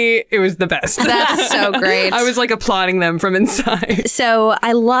funny. It was the best. That's so great. I was like applauding them from inside. So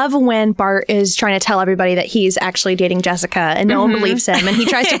I love when Bart is trying to tell everybody that he's actually dating Jessica and no one believes him, and he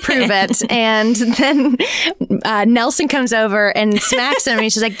tries to prove it. And then Nelson comes over and smacks him, and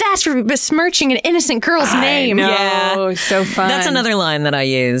he's just like, that's for besmirching an innocent girl's name. Yeah. So fun. That's another line that I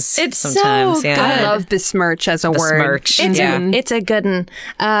use It's sometimes. so yeah. good. I love besmirch as a word. Besmirch. It's a good one.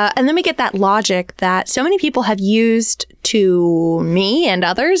 And then we get that logic that so many people have used to me and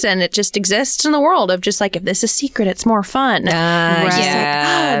others, and it just exists in the world of just like, if this is a secret, it's more fun. It's just like,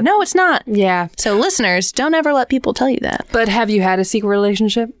 oh, no, it's not. Yeah. So listeners, don't ever let people tell you that. But have you had a secret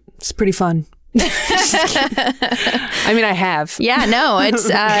relationship? It's pretty fun. I mean, I have. Yeah, no,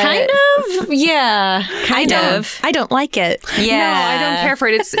 it's Kind of? Yeah. Kind of. I don't like it. Yeah. No, I don't care for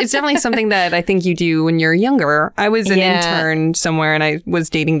it. It's definitely something that I think you do when you're younger. I was an intern somewhere, and I was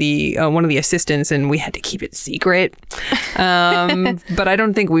dating the one of the assistants, and we had to keep it secret. But I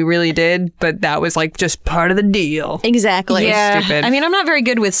don't think we really did. But that was like just part of the deal. Exactly. Yeah. Stupid. I mean, I'm not very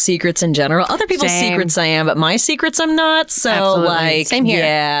good with secrets in general. Other people's Same. secrets I am, but my secrets I'm not. So Absolutely. like, Same here.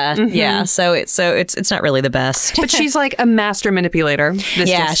 Yeah. Yeah. So it's not really the best. But she's like a master manipulator. This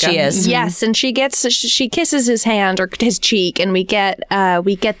Yeah, Jessica. she is. Yes, and she kisses his hand or his cheek, and we get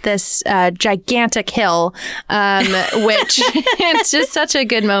this gigantic hill, which it's just such a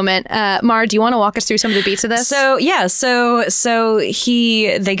good moment. Mar, do you want to walk us through some of the beats of this? So yeah, so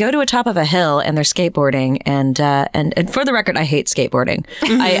they go to a top of a hill and they're skateboarding, and for the record, I hate skateboarding.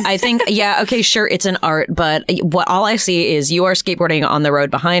 I think okay, sure, it's an art, but all I see is you are skateboarding on the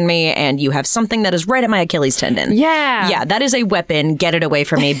road behind me, and you have something that is right at my Achilles tendon. Yeah, that is a weapon. Get it away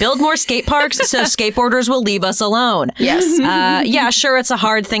from me. Build more skate parks so skateboarders will leave us alone. Yes. Yeah, sure, it's a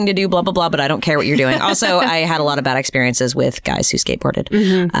hard thing to do, blah blah blah, but I don't care what you're doing. Also, I had a lot of bad experiences with guys who skateboarded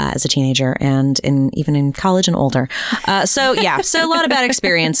as a teenager, and even in college and older. So a lot of bad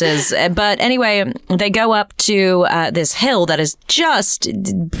experiences. But anyway, they go up to this hill that is just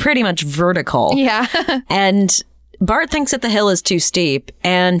pretty much vertical. Yeah. And Bart thinks that the hill is too steep,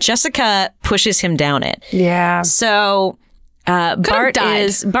 and Jessica pushes him down it. Yeah. So Bart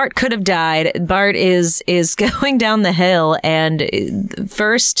could have died. Bart is going down the hill, and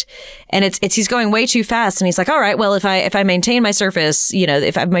he's going way too fast, and he's like, all right, well, if I maintain my surface,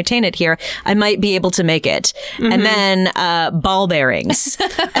 if I maintain it here, I might be able to make it. And then ball bearings.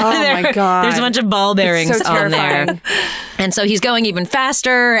 My God. There's a bunch of ball bearings so on there. terrifying. And so he's going even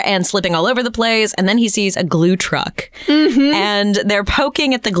faster and slipping all over the place. And then he sees a glue truck. And they're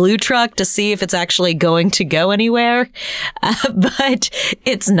poking at the glue truck to see if it's actually going to go anywhere. But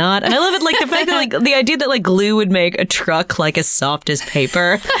it's not. And I love it, like the fact that the idea that glue would make a truck as soft as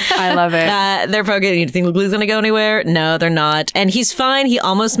paper. I love it. They're poking. You think the glue's going to go anywhere? No, they're not. And he's fine. He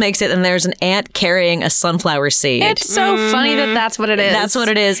almost makes it. And there's an ant carrying a sunflower seed. It's so funny that that's what it is. That's what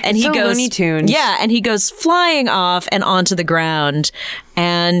it is. And he so goes Looney Tunes. Yeah, and he goes flying off and onto the ground.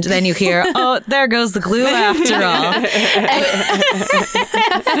 And then you hear, oh, there goes the glue after all.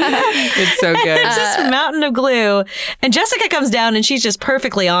 It's so good. It's this mountain of glue. And Jessica comes down and she's just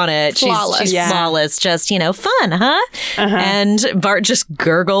perfectly on it. Flawless. She's flawless. Just, fun, huh? And Bart just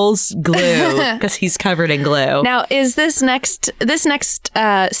gurgles glue because he's covered in glue. Now, is this next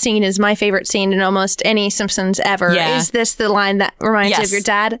scene is my favorite scene in almost any Simpsons ever. Yeah. Is this the line that reminds you of your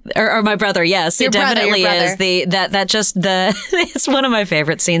dad? Or my brother, yes. Your it brother, definitely your brother. is. It's one of my my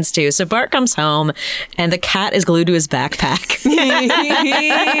favorite scenes too. So Bart comes home and the cat is glued to his backpack.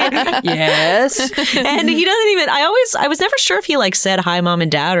 Yes. And he doesn't even, I was never sure if he like said hi mom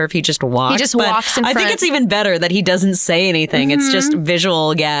and dad or if he just walks. He just but walks in I think front. it's even better that he doesn't say anything. It's just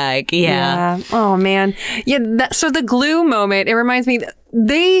visual gag. Yeah. Oh, man. Yeah. So the glue moment, it reminds me,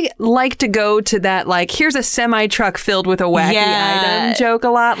 they like to go to that, like, here's a semi-truck filled with a wacky item joke a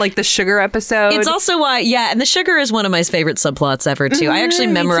lot, like the sugar episode. It's also why, and the sugar is one of my favorite subplots ever too. I actually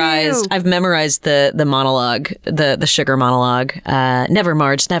I've memorized the monologue, the sugar monologue. Never,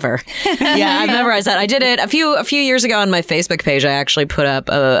 Marge, never. Yeah, I've memorized that. I did it a few years ago on my Facebook page. I actually put up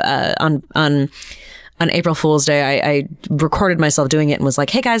on April Fool's Day, I recorded myself doing it and was like,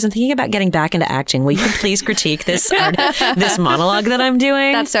 hey guys, I'm thinking about getting back into acting. Will you please critique this monologue that I'm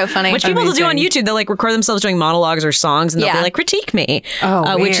doing? That's so funny. Which people will do on YouTube. They'll like record themselves doing monologues or songs and they'll be like, critique me.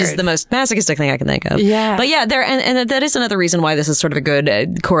 Which is the most masochistic thing I can think of. Yeah. But yeah, and that is another reason why this is sort of a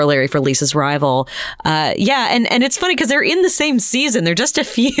good corollary for Lisa's rival. And it's funny because they're in the same season. They're just a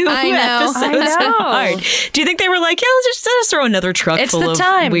few episodes apart. Do you think they were like, let's just throw another truck full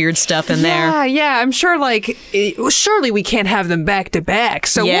of weird stuff in there? Yeah, I'm sure like, surely we can't have them back to back.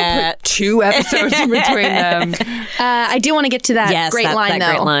 So we'll put 2 episodes in between them. I do want to get to that line, though.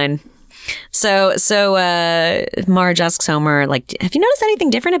 Great line. So Marge asks Homer, like, have you noticed anything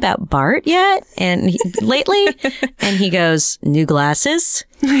different about Bart yet? And lately? And he goes, new glasses?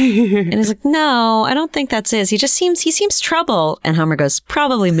 And he's like, no, I don't think that's it. He seems trouble. And Homer goes,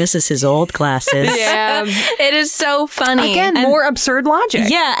 probably misses his old glasses. Yeah. It is so funny. Again, more absurd logic.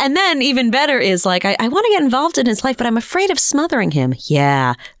 Yeah. And then even better is like, I want to get involved in his life, but I'm afraid of smothering him.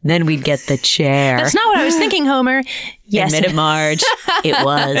 Yeah. Then we'd get the chair. That's not what I was thinking, Homer. Yes. Admit it, Marge. It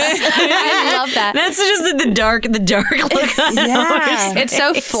was. I love that. That's just the dark look on Homer's It's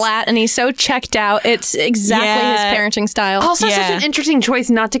so flat and he's so checked out. It's exactly his parenting style. Also, such an interesting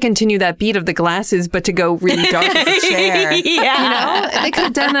choice not to continue that beat of the glasses, but to go really dark with the chair. You know, they could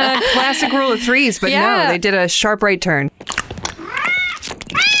have done a classic rule of threes, but no, they did a sharp right turn.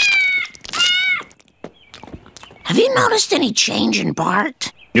 Have you noticed any change in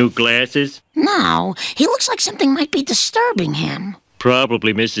Bart? New glasses? No, he looks like something might be disturbing him.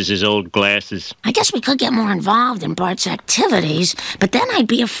 Probably misses his old glasses. I guess we could get more involved in Bart's activities, but then I'd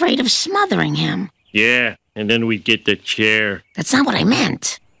be afraid of smothering him. Yeah, and then we'd get the chair. That's not what I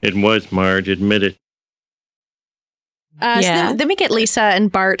meant. It was, Marge, admit it. So then we get Lisa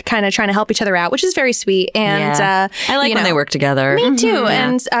and Bart kind of trying to help each other out, which is very sweet. And I like when they work together. Me too.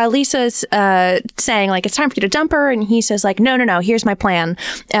 And Lisa's saying, like, it's time for you to dump her. And he says, like, no, here's my plan.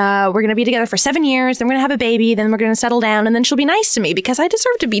 We're going to be together for 7 years. Then we're going to have a baby. Then we're going to settle down. And then she'll be nice to me because I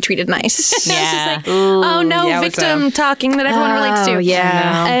deserve to be treated nice. Yeah. It's just like, victim talking that everyone relates to.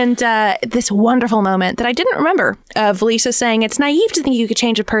 Yeah. And this wonderful moment that I didn't remember of Lisa saying, it's naive to think you could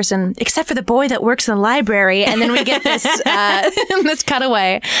change a person except for the boy that works in the library. And then we get this this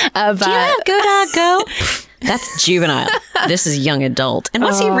cutaway of Do you have Go Dog Go? That's juvenile. This is young adult. And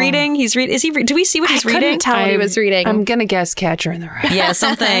what's he reading? Do we see what he's reading? I couldn't tell what he was reading. I'm gonna guess Catcher in the Rye. Yeah,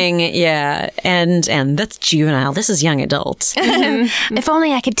 something. Yeah, and that's juvenile. This is young adult. If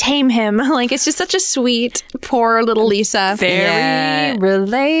only I could tame him. Like, it's just such a sweet, poor little Lisa. Very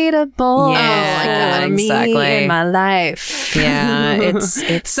relatable. Yeah, for exactly. me in my life. Yeah,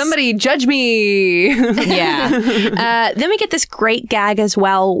 it's somebody judge me. Yeah. Then we get this great gag as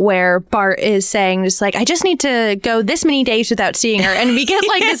well where Bart is saying just like, I just need to go this many days without seeing her. And we get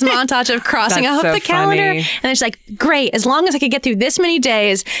like this montage of crossing off the calendar. Funny. And it's like, great, as long as I could get through this many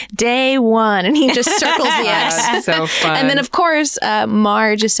days, day 1. And he just circles the X. That's so fun. And then, of course,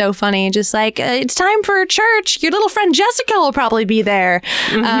 Marge is so funny. Just like, it's time for church. Your little friend Jessica will probably be there.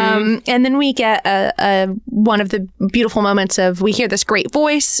 And then we get one of the beautiful moments of we hear this great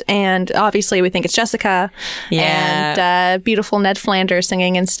voice. And obviously we think it's Jessica. Yeah. And beautiful Ned Flanders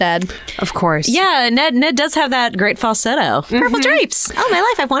singing instead. Of course. Yeah, Ned does have that great falsetto. Purple drapes. Oh, my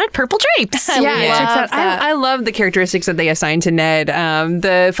life, I've wanted purple drapes. I love the characteristics that they assign to Ned.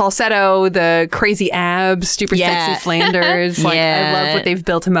 The falsetto, the crazy abs, super sexy Flanders. Like, I love what they've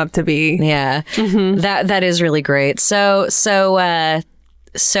built him up to be. Yeah, that is really great. So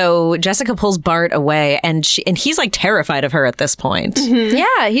Jessica pulls Bart away, and he's like terrified of her at this point.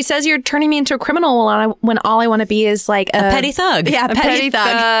 Yeah, he says you're turning me into a criminal when all I want to be is like a petty thug. Yeah, a petty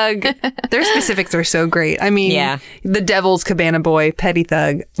thug. Their specifics are so great. I mean, the Devil's Cabana Boy, petty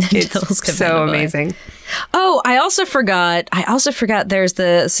thug. It's so amazing. Oh, I also forgot there's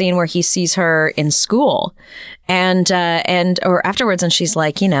the scene where he sees her in school and or afterwards, and she's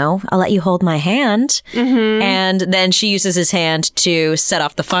like, I'll let you hold my hand. Mm-hmm. And then she uses his hand to set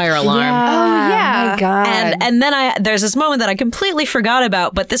off the fire alarm. Yeah. Oh, yeah. My God. And then there's this moment that I completely forgot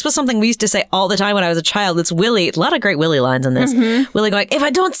about, but this was something we used to say all the time when I was a child. It's Willie. A lot of great Willie lines in this. Mm-hmm. Willie going, if I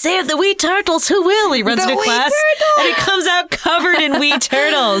don't save the wee turtles, who will? He runs into class and he comes out covered in wee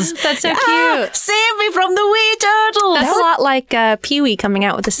turtles. That's so cute. Save me from the wee turtles. That's a lot like Pee-wee coming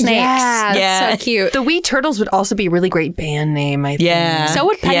out with the snakes. Yeah. That's so cute. The Wee Turtles would also be a really great band name, I think. Yeah. So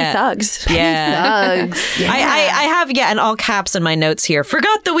would Penny Thugs. Yeah. Thugs. Yeah. I have, in all caps in my notes here,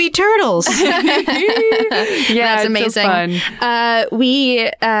 forgot the wee turtles. Yeah, That's amazing. So fun.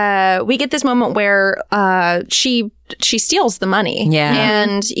 We get this moment where she steals the money. Yeah.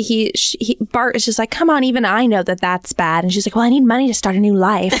 And Bart is just like, come on, even I know that that's bad. And she's like, well, I need money to start a new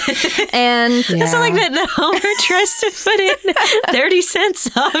life. And It's not like that Homer tries to put in 30 cents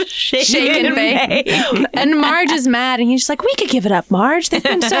of shake and bake. And Marge is mad, and he's just like, we could give it up, Marge. They've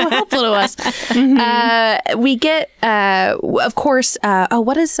been so helpful to us. We get, of course,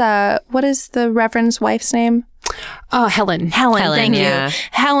 what is the Reverend's wife's name? Helen. Helen, thank yeah. you.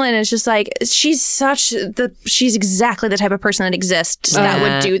 Helen is just like, she's exactly the type of person that exists that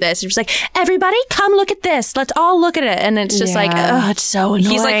would do this. She's like, everybody come look at this. Let's all look at it. And it's just like, oh, it's so annoying.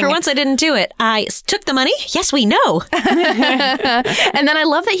 He's like, for once I didn't do it. I took the money. Yes, we know. And then I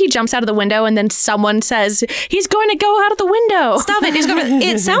love that he jumps out of the window and then someone says, he's going to go out of the window. Stop it.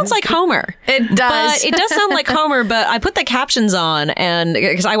 It sounds like Homer. It does. But it does sound like Homer, but I put the captions on and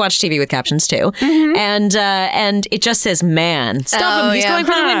because I watch TV with captions too. Mm-hmm. And it just says man. Stop him. He's going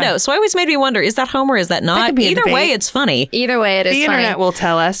for the window. So I always made me wonder, is that Homer? Is that not? Either way, it's funny. Either way, it is The funny. internet will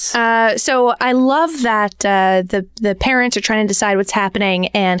tell us. So I love that the parents are trying to decide what's happening,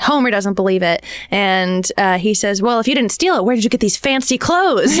 and Homer doesn't believe it. And he says, well, if you didn't steal it, where did you get these fancy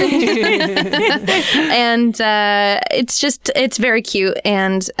clothes? And it's very cute.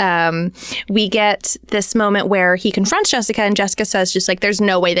 And we get this moment where he confronts Jessica, and Jessica says just like, there's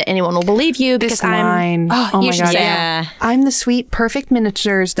no way that anyone will believe you because This line. Oh my God. Yeah. I'm the sweet, perfect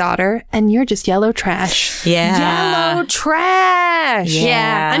miniature's daughter, and you're just yellow trash. Yeah. Yellow trash.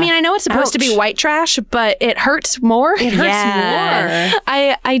 Yeah. I mean, I know it's supposed to be white trash, but it hurts more. It hurts more.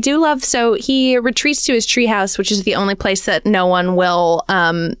 I do love, so he retreats to his treehouse, which is the only place that no one will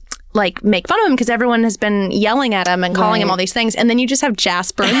make fun of him because everyone has been yelling at him and calling him all these things. And then you just have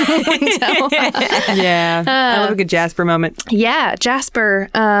Jasper in the window. Yeah. I love a good Jasper moment. Yeah, Jasper,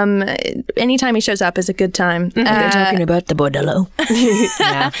 anytime he shows up is a good time. They're talking about the bordello.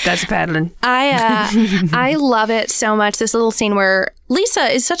 Yeah, that's paddling. I love it so much. This little scene where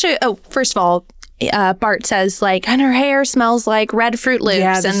Lisa is such first of all, Bart says, like, and her hair smells like red Fruit Loops.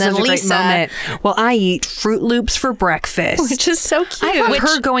 Yeah, this and then is such a Lisa, great moment. Well, I eat Fruit Loops for breakfast. which is so cute. I love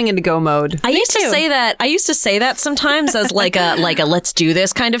her going into go mode. I used to say that sometimes as like a let's do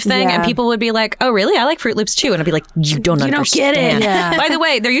this kind of thing, and people would be like, "Oh, really? I like Fruit Loops too," and I'd be like, "You don't understand." get it. Yeah. By the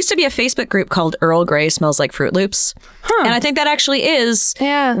way, there used to be a Facebook group called Earl Grey Smells Like Fruit Loops, and I think that actually is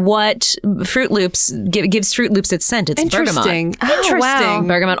what Fruit Loops gives Fruit Loops its scent. It's Interesting. bergamot. Interesting. wow.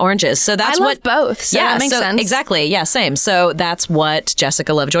 Bergamot oranges. So that's I what love both, so that makes sense. Exactly. Yeah, same. So that's what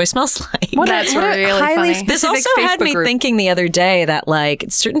Jessica Lovejoy smells like. That's really funny. This also had me thinking the other day that like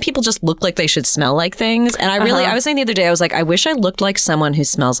certain people just look like they should smell like things. And I was saying the other day, I was like, I wish I looked like someone who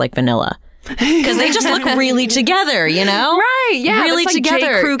smells like vanilla. Because they just look really together, you know? Right, yeah. Really that's like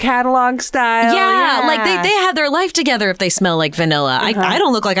together. J. Crew catalog style. Yeah, like they have their life together if they smell like vanilla. I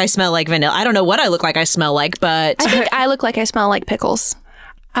don't look like I smell like vanilla. I don't know what I look like I smell like, but I think I look like I smell like pickles.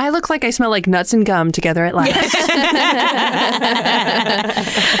 I look like I smell like nuts and gum together at last.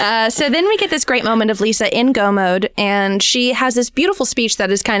 So then we get this great moment of Lisa in go mode, and she has this beautiful speech that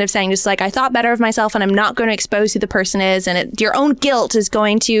is kind of saying just like, I thought better of myself and I'm not going to expose who the person is, and your own guilt is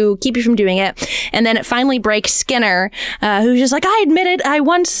going to keep you from doing it. And then it finally breaks Skinner, who's just like, I admit it, I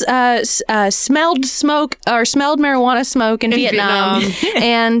once smelled marijuana smoke in Vietnam.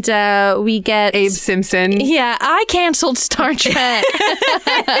 And we get Abe Simpson. Yeah, I canceled Star Trek.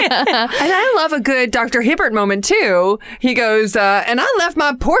 And I love a good Dr. Hibbert moment, too. He goes, and I left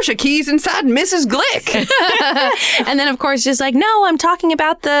my Porsche keys inside Mrs. Glick. And then, of course, just like, no, I'm talking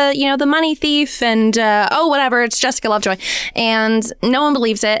about the money thief and, whatever, it's Jessica Lovejoy. And no one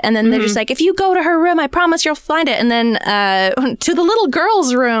believes it. And then they're just like, if you go to her room, I promise you'll find it. And then to the little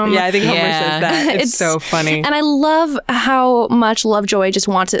girl's room. Yeah, I think Homer says that. It's so funny. And I love how much Lovejoy just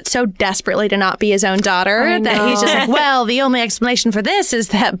wants it so desperately to not be his own daughter that he's just like, well, the only explanation for this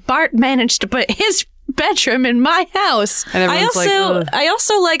is that Bart managed to put his bedroom in my house. And everyone's I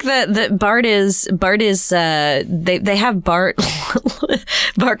also like that Bart is they have Bart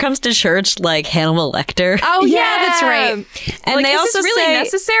Bart comes to church like Hannibal Lecter. Oh yeah, that's right. And like, they is also this really say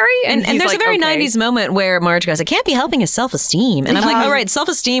necessary? and he's there's like, a very okay. 90s moment where Marge goes, "I can't be helping his self-esteem," and I'm like, "Oh right,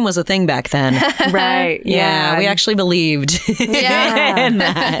 self-esteem was a thing back then." Right. Yeah, we actually believed in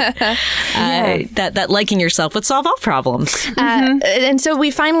that. That liking yourself would solve all problems. And so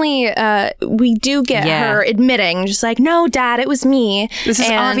we finally we do get her admitting, just like, "No, Dad, it was me." This is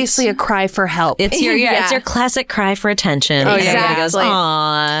obviously a cry for help. It's your classic cry for attention. Oh, And yeah. everybody goes,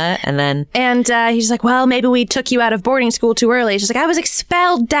 "Aw," and then he's like, "Well, maybe we took you out of boarding school too early." She's like, "I was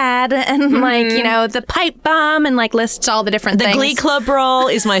expelled, Dad," and like, you know, the pipe bomb, and like lists all the different the things. Glee Club Brawl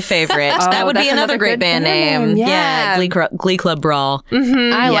is my favorite. That would be that's another another great good band band name. name. Yeah, Glee Club Brawl.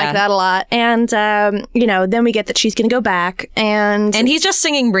 I like that a lot. And you know, then we get that she's going to go back, and he's just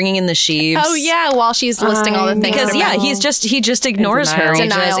singing "Bringing in the Sheaves." oh yeah, while she's listing all the things. Because he just ignores her.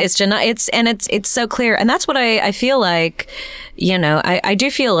 Denial. It's so clear, and that's what I feel like. You know, I do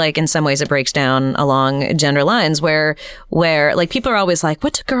feel like in some ways it breaks down along gender lines where like people are always like,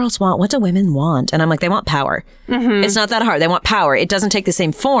 what do girls want? What do women want? And I'm like, they want power. It's not that hard. They want power. It doesn't take the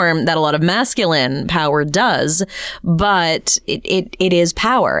same form that a lot of masculine power does, but it is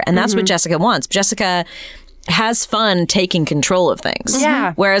power. And that's what Jessica wants. Jessica has fun taking control of things.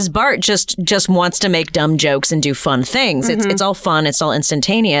 Yeah. Whereas Bart just wants to make dumb jokes and do fun things. It's all fun. It's all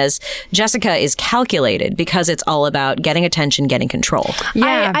instantaneous. Jessica is calculated because it's all about getting attention, getting control.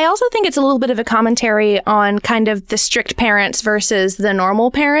 Yeah. I also think it's a little bit of a commentary on kind of the strict parents versus the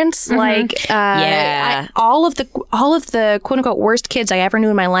normal parents. Like, all of the quote unquote worst kids I ever knew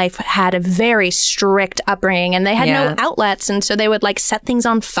in my life had a very strict upbringing, and they had no outlets, and so they would like set things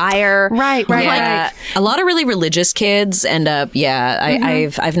on fire. Right. Yeah. A lot of really religious kids end up,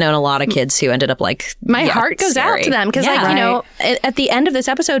 I've known a lot of kids who ended up like, my heart goes out to them because, like, you know, at the end of this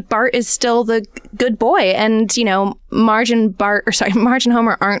episode, Bart is still the good boy, and you know, Marge and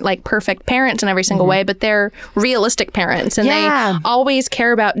Homer aren't like perfect parents in every single way, but they're realistic parents, and they always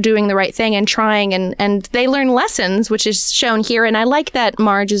care about doing the right thing and trying, and they learn lessons, which is shown here. And I like that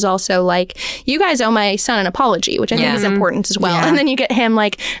Marge is also like, "You guys owe my son an apology," which I think is important as well. And then you get him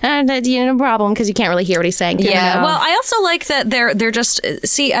like, no problem, because you can't really hear what he's saying. Yeah. Well, I also like that they're just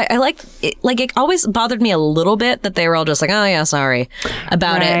I like it always bothered me a little bit that they were all just like, "Oh yeah, sorry"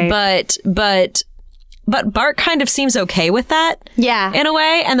 about it. But Bart kind of seems okay with that. Yeah. In a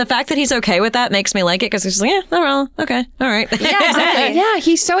way. And the fact that he's okay with that makes me like it, because he's just like, yeah, oh well, okay, all right. Yeah, exactly. Yeah,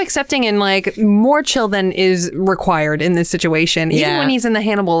 he's so accepting and like more chill than is required in this situation, even when he's in the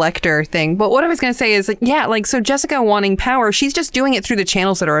Hannibal Lecter thing. But what I was going to say is, like, so Jessica wanting power, she's just doing it through the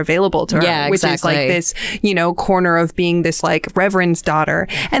channels that are available to her, Yeah, which is like exactly. this, you know, corner of being this like reverend's daughter.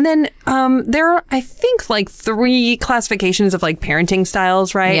 And then there are, I think, like 3 classifications of like parenting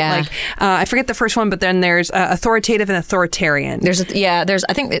styles, right? Yeah. Like, I forget the first one, but then there's authoritative and authoritarian. There's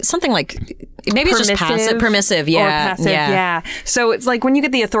I think it's something like, maybe it's just passive, permissive, Or passive, yeah. So it's like when you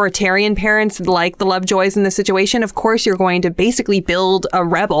get the authoritarian parents, like the Lovejoys in this situation, of course you're going to basically build a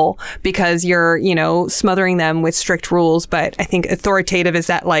rebel because you're, you know, smothering them with strict rules. But I think authoritative is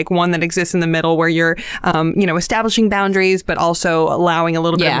that like one that exists in the middle where you're, you know, establishing boundaries, but also allowing a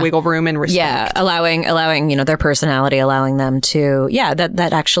little bit of wiggle room and respect. Yeah, allowing, you know, their personality, allowing them to,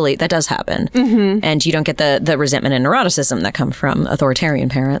 that does happen. And you don't get the resentment and neuroticism that come from authoritarian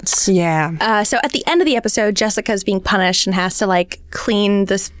parents. Yeah. So at the end of the episode, Jessica's being punished and has to like clean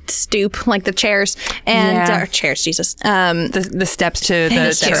the stoop, like the chairs and chairs, Jesus. The steps to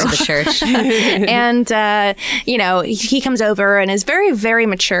the church. And you know, he comes over and is very, very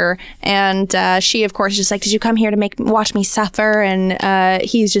mature. And she, of course, is just like, "Did you come here to watch me suffer?" And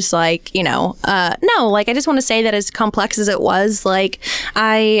he's just like, you know, no, like, I just want to say that as complex as it was, like,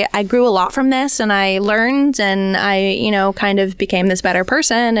 I grew a lot from this, and I learned, and I, you know, kind of became this better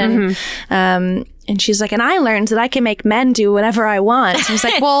person. And and she's like, "And I learned that I can make men do whatever I want." And I was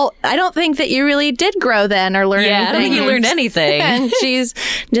like, "Well, I don't think that you really did grow then or learn anything." I don't think you learned anything. And she's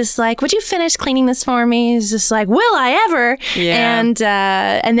just like, "Would you finish cleaning this for me?" He's just like, "Will I ever?" Yeah.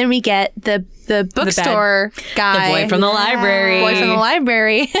 And then we get the bookstore guy. The boy from the library. Boy from the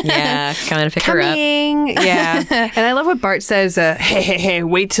library. Yeah, coming to pick her up. Yeah. And I love what Bart says, hey,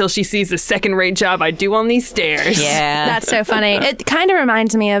 wait till she sees the second-rate job I do on these stairs. Yeah. That's so funny. It kind of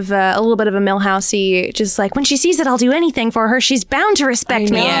reminds me of a little bit of a Millhousey, just like, when she sees that I'll do anything for her, she's bound to respect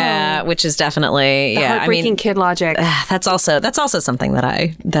me. Yeah, which is definitely The heartbreaking kid logic. That's also something that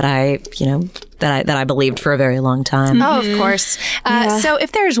I you know, that I believed for a very long time. Oh, of course. So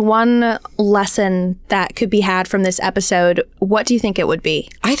if there's one lesson that could be had from this episode, what do you think it would be?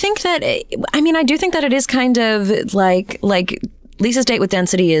 I think that, I do think that it is kind of like Lisa's date with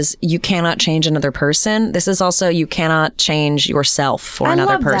Density is you cannot change another person. This is also you cannot change yourself for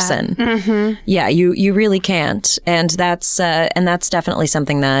another person. Mm-hmm. Yeah, you really can't. And that's definitely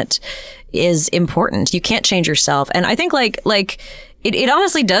something that is important. You can't change yourself. And I think it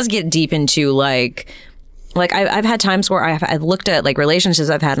honestly does get deep into I've had times where I've looked at relationships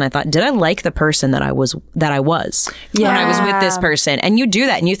I've had and I thought, did I like the person that I was when I was with this person? And you do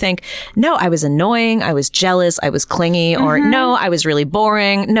that and you think, no, I was annoying, I was jealous, I was clingy, or no, I was really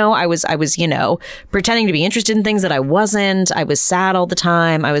boring. No, I was pretending to be interested in things that I wasn't. I was sad all the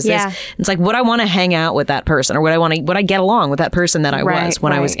time. I was this. It's like, would I want to hang out with that person, or would I get along with that person that I was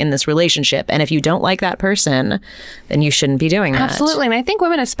when I was in this relationship? And if you don't like that person, then you shouldn't be doing that. Absolutely. And I think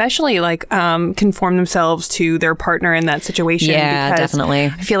women especially conform themselves to their partner in that situation. Yeah, because definitely. I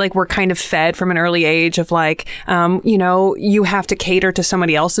feel like we're kind of fed from an early age of you have to cater to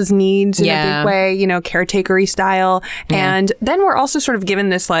somebody else's needs in a big way, caretakery style. Yeah. And then we're also sort of given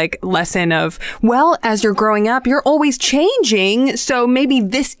this lesson of, well, as you're growing up, you're always changing. So maybe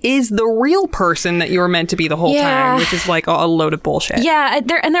this is the real person that you were meant to be the whole time, which is a load of bullshit. Yeah.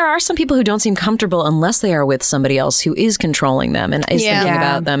 There are some people who don't seem comfortable unless they are with somebody else who is controlling them and is thinking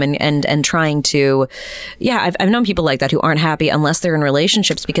about them and trying to, I've known people like that who aren't happy unless they're in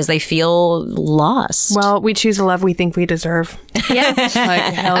relationships because they feel lost. Well, we choose the love we think we deserve. Yeah.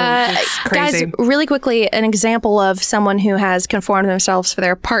 It's crazy. Guys, really quickly, an example of someone who has conformed themselves for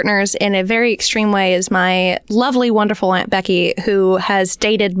their partners in a very extreme way is my lovely, wonderful Aunt Becky, who has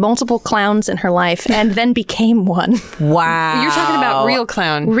dated multiple clowns in her life and then became one. Wow. You're talking about real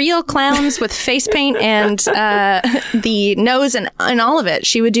clown. Real clowns with face paint and the nose and all of it.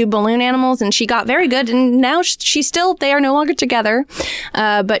 She would do balloon animals and she got very good. And now they are no longer together,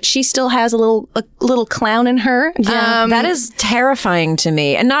 but she still has a little clown in her. Yeah, that is terrifying to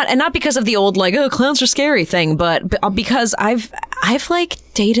me, and not because of the old clowns are scary thing, but because I've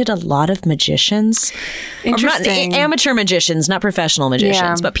dated a lot of magicians. Interesting. Amateur magicians, not professional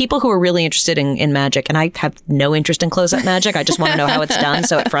magicians, but people who are really interested in magic. And I have no interest in close-up magic. I just want to know how it's done,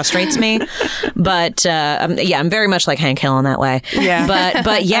 so it frustrates me. But I'm very much like Hank Hill in that way. Yeah.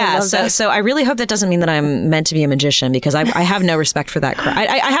 But yeah, so I really hope that doesn't mean that I'm meant to be a magician, because I have no respect for that craft.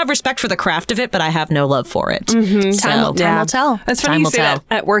 I have respect for the craft of it, but I have no love for it. Mm-hmm. Time will tell. That's funny you say that.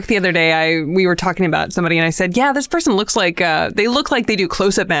 At work the other day, we were talking about somebody, and I said, yeah, this person looks like they look like they do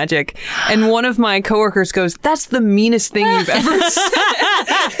close-up magic. And one of my coworkers goes, that's the meanest thing you've ever said.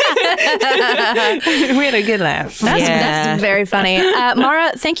 We had a good laugh. That's very funny.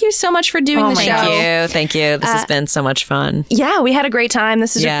 Mara, thank you so much for doing the show. Thank you. This has been so much fun. Yeah, we had a great time.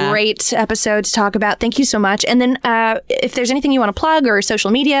 This is a great episode to talk about. Thank you so much. And then if there's anything you want to plug or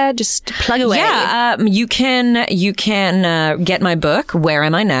social media, just plug away. Yeah, you can get my book, Where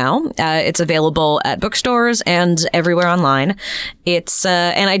Am I Now? It's available at bookstores and everywhere online. It's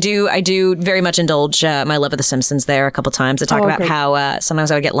and I do very much indulge my love of The Simpsons there a couple times. I talk about how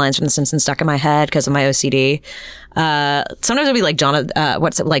sometimes I would get lines from The Simpsons stuck in my head because of my OCD. Sometimes it would be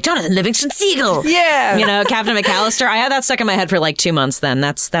Jonathan Livingston Seagull. Yeah. Captain McAllister. I had that stuck in my head for 2 months then.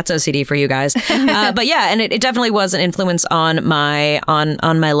 That's OCD for you guys. But yeah, and it definitely was an influence on my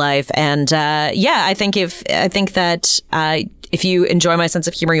life. And I think that if you enjoy my sense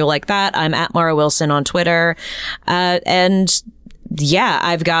of humor, you'll like that. I'm at Mara Wilson on Twitter. And yeah,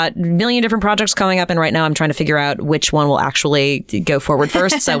 I've got a million different projects coming up, and right now I'm trying to figure out which one will actually go forward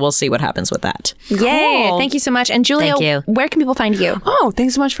first. So we'll see what happens with that. Yay! Cool. Thank you so much. And Julia, where can people find you? Oh,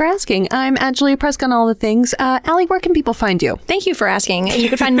 thanks so much for asking. I'm at Julia Presk on all the things. Allie, where can people find you? Thank you for asking. You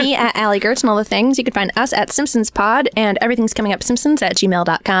can find me at Allie Gertz on all the things. You can find us at Simpsons Pod, and everything's coming up Simpsons at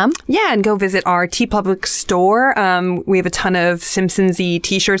gmail.com. Yeah, and go visit our TeePublic store. We have a ton of Simpsons-y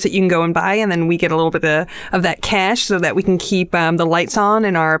t-shirts that you can go and buy, and then we get a little bit of that cash so that we can keep the lights on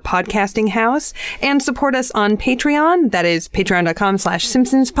in our podcasting house, and support us on Patreon. That is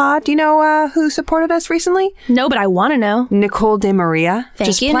patreon.com/SimpsonsPod. Do you know who supported us recently? No, but I want to know. Nicole De Maria.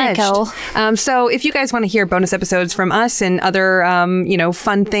 Thank you, pledged. Nicole. So if you guys want to hear bonus episodes from us and other,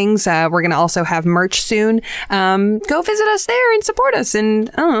 fun things, we're going to also have merch soon. Go visit us there and support us,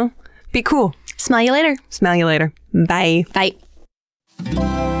 and be cool. Smell you later. Smell you later. Bye. Bye.